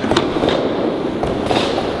drums.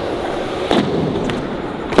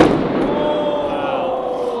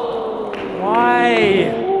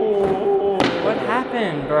 Why? What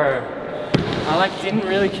happened, bro? I like didn't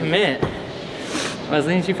really commit. I was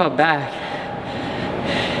leaning too far back.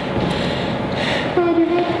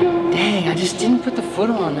 Dang, I just didn't put the foot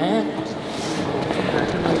on, man.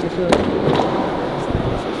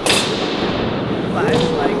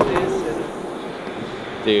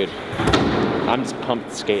 Dude, I'm just pumped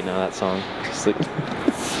to skate now, that song. Just like,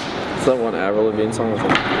 It's that one Avril Lavigne song that's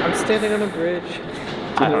like, I'm standing on a bridge.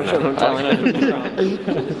 I don't know. I'm talking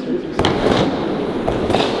about.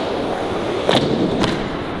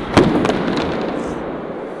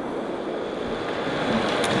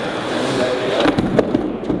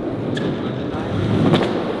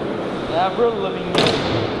 Avril Lavigne.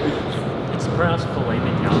 It's pronounced filet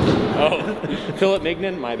mignon. oh, Philip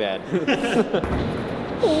Mignon, my bad. Can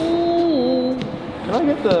I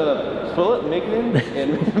get the Philip Mignon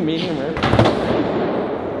in medium rare?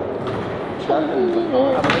 I'm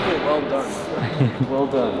making it well done. Well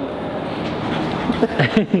done.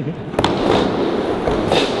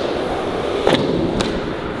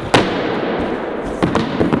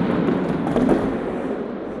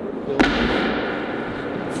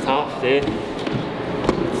 It's tough, dude.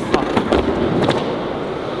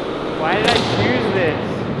 Why did I choose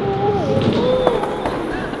this?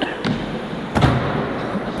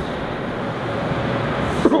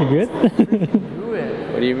 You good?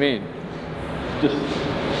 what do you mean?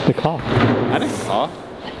 The cough. I didn't cough.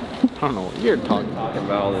 I don't know what you're talking about. Talking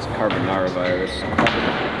about all this carbonara virus.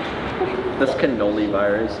 This cannoli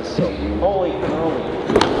virus is so weird. Holy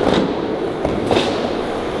cannoli.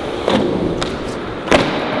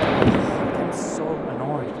 I'm so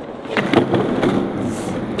annoyed.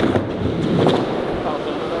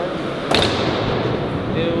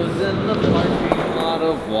 It was in the parking lot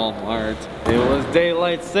of Walmart. It was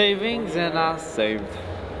daylight savings and I saved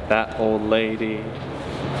that old lady.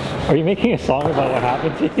 Are you making a song about what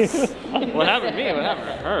happened to you? What happened to me? What happened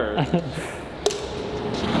to her?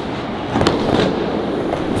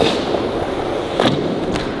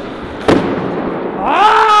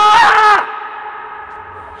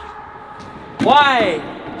 Why?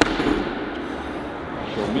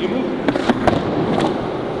 Show me a move.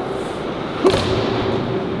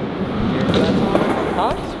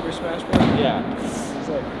 Huh? Super Smash Bros. Yeah. It's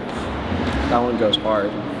like, that one goes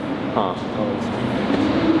hard. Huh.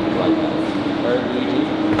 Like that. Or Luigi.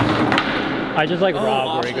 I just like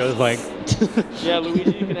Rob where he goes like, Yeah,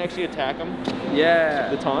 Luigi, you can actually attack him. Yeah.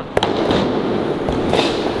 The taunt.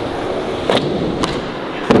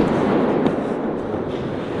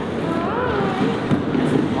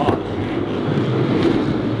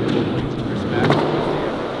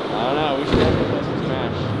 I don't know, we should have this in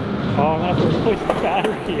Smash. oh, I'm gonna have to replace the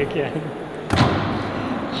battery again.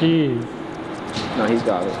 Jeez. No, he's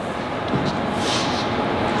got it.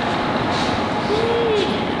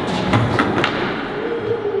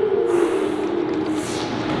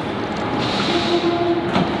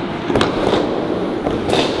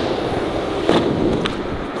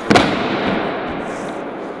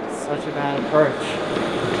 Such a bad approach.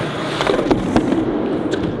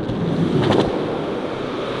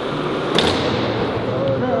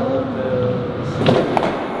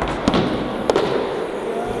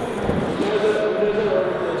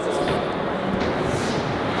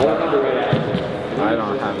 I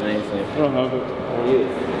don't have anything. I don't know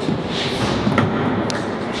if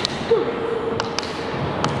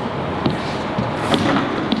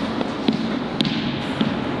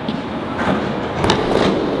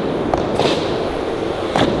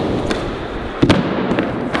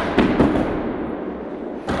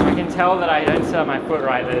I can tell that I don't set my foot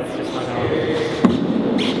right, that it's just not gonna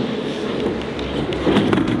work.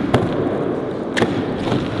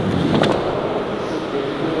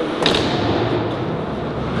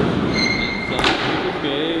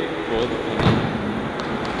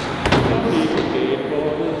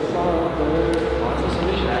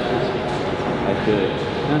 I could.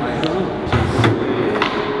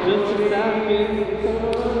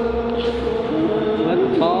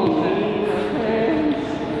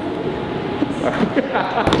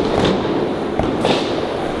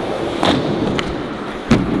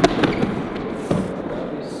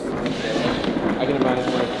 I can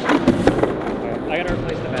imagine like I gotta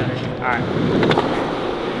replace the battery.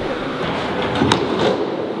 Alright.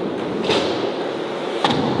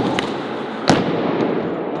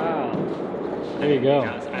 Wow. There you go.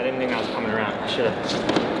 I didn't think I was coming around. I should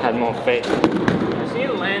have. had more faith. I just need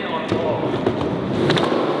to land on the ball.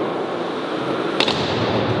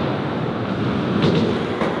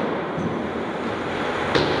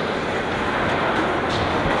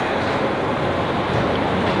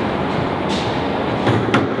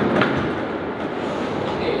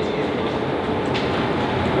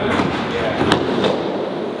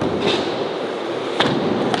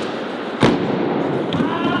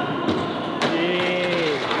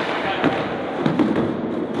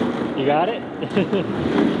 You got it?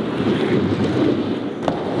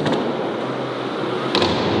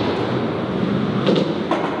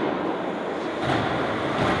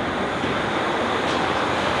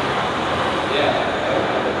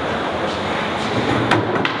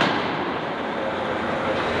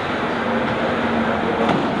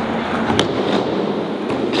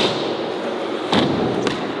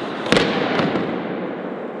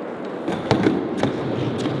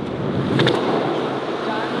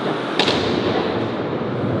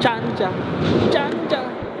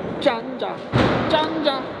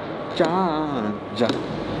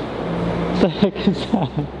 What the heck is that?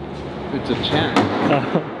 It's a chant.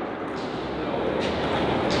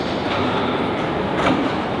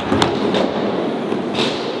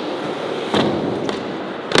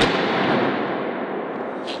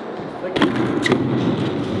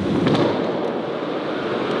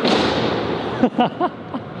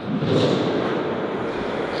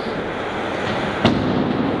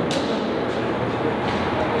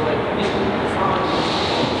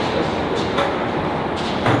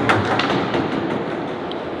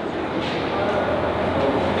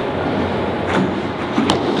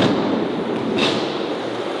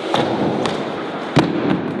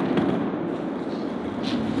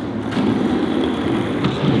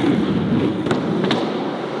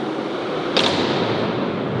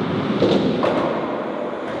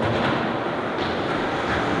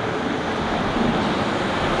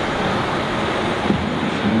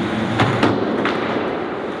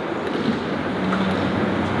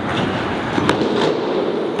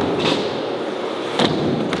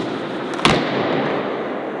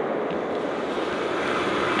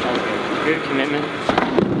 Good commitment.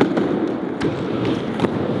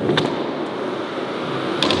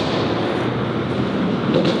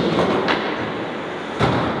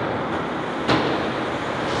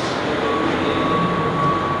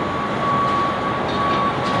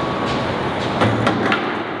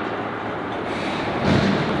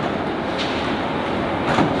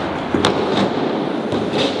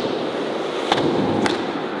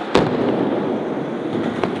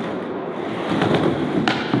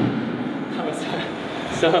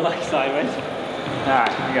 So like sideways.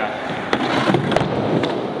 Alright, here we go.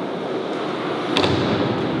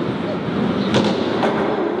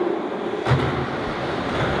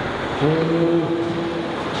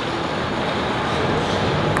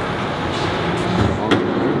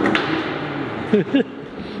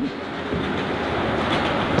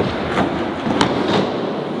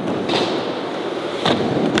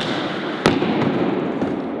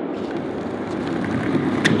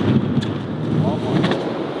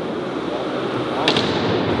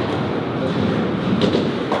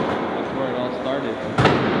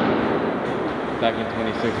 Back in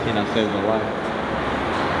 2016, I saved a life.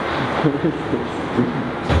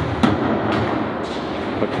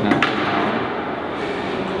 What can I do now?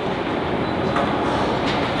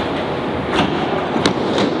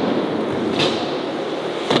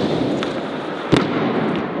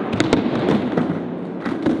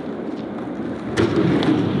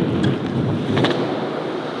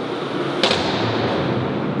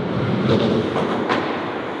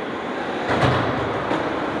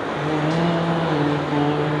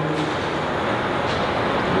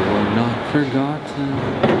 Forgotten.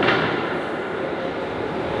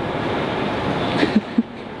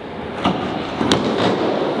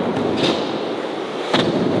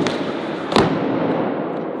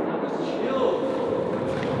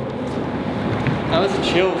 That was a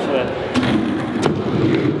chill flip.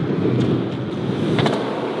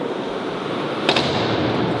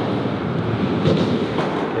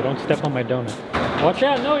 Okay, don't step on my donut. Watch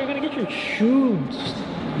out, no, you're gonna get your shoes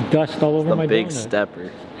dust all over my donut. The big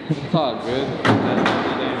stepper. It's all good.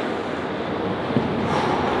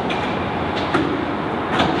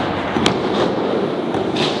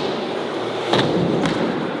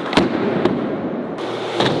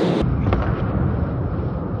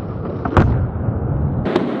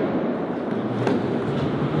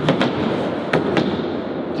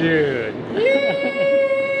 Dude.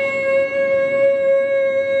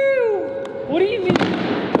 What do you mean?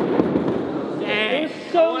 Dang. It was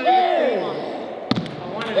so good. I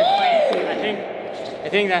wanted to claim it. I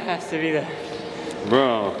think think that has to be the...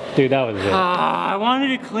 Bro. Dude, that was it. I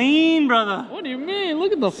wanted it clean, brother. What do you mean?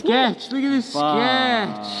 Look at the Sketch. Look at this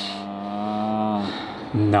sketch.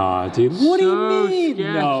 Nah, dude. What do So you mean?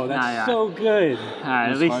 sketch. No, that's so good.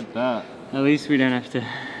 Alright, that. at least we don't have to...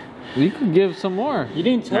 You could give some more. You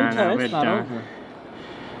didn't toe touch. we're Not done. over.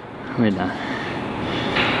 We're done.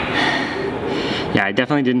 Yeah, I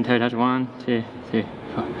definitely didn't toe touch. 1, 2, 3, 4.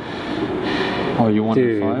 Oh, you wanted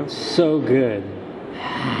Dude, 5? so good.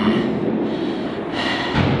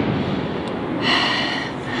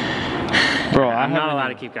 Bro, I'm not allowed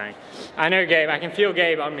to keep going. I know Gabe, I can feel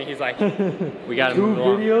Gabe on me. He's like, we gotta 2 move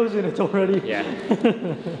along. videos and it's already. Yeah.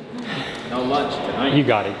 No lunch tonight. You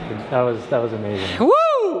got it. That was amazing.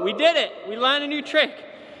 Woo! We did it! We learned a new trick.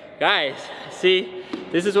 Guys, see,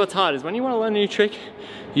 this is what's hard, is when you want to learn a new trick,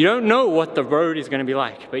 you don't know what the road is gonna be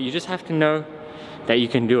like, but you just have to know that you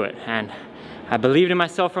can do it. And I believed in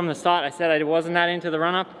myself from the start. I said I wasn't that into the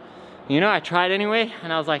run-up. You know, I tried anyway,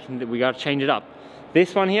 and I was like, we gotta change it up.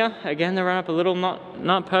 This one here, again, the run-up a little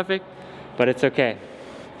not perfect, but it's okay.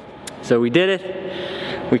 So we did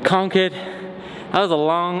it, we conquered. That was a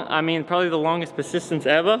long, I mean, probably the longest persistence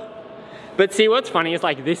ever. But see, what's funny is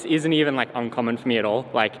like, this isn't even like uncommon for me at all.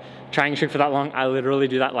 Like, trying a trick for that long, I literally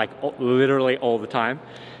do that like literally all the time.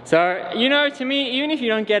 So, you know, to me, even if you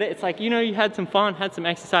don't get it, it's like, you know, you had some fun, had some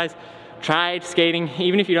exercise, tried skating.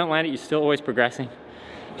 Even if you don't land it, you're still always progressing.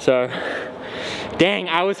 So, dang,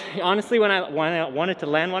 I was, honestly, when I wanted to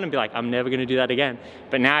land one and be like, I'm never gonna do that again.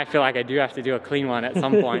 But now I feel like I do have to do a clean one at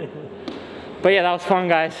some point. But yeah, that was fun,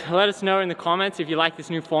 guys. Let us know in the comments if you like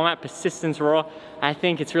this new format, Persistence Raw. I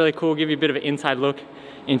think it's really cool, give you a bit of an inside look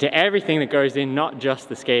into everything that goes in, not just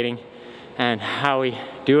the skating, and how we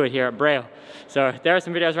do it here at Braille. So there are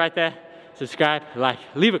some videos right there. Subscribe, like,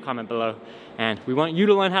 leave a comment below. And we want you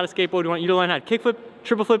to learn how to skateboard. We want you to learn how to kickflip,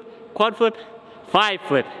 triple flip, quad flip, 5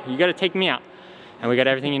 flip. You gotta take me out. And we got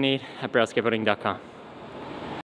everything you need at brailleskateboarding.com.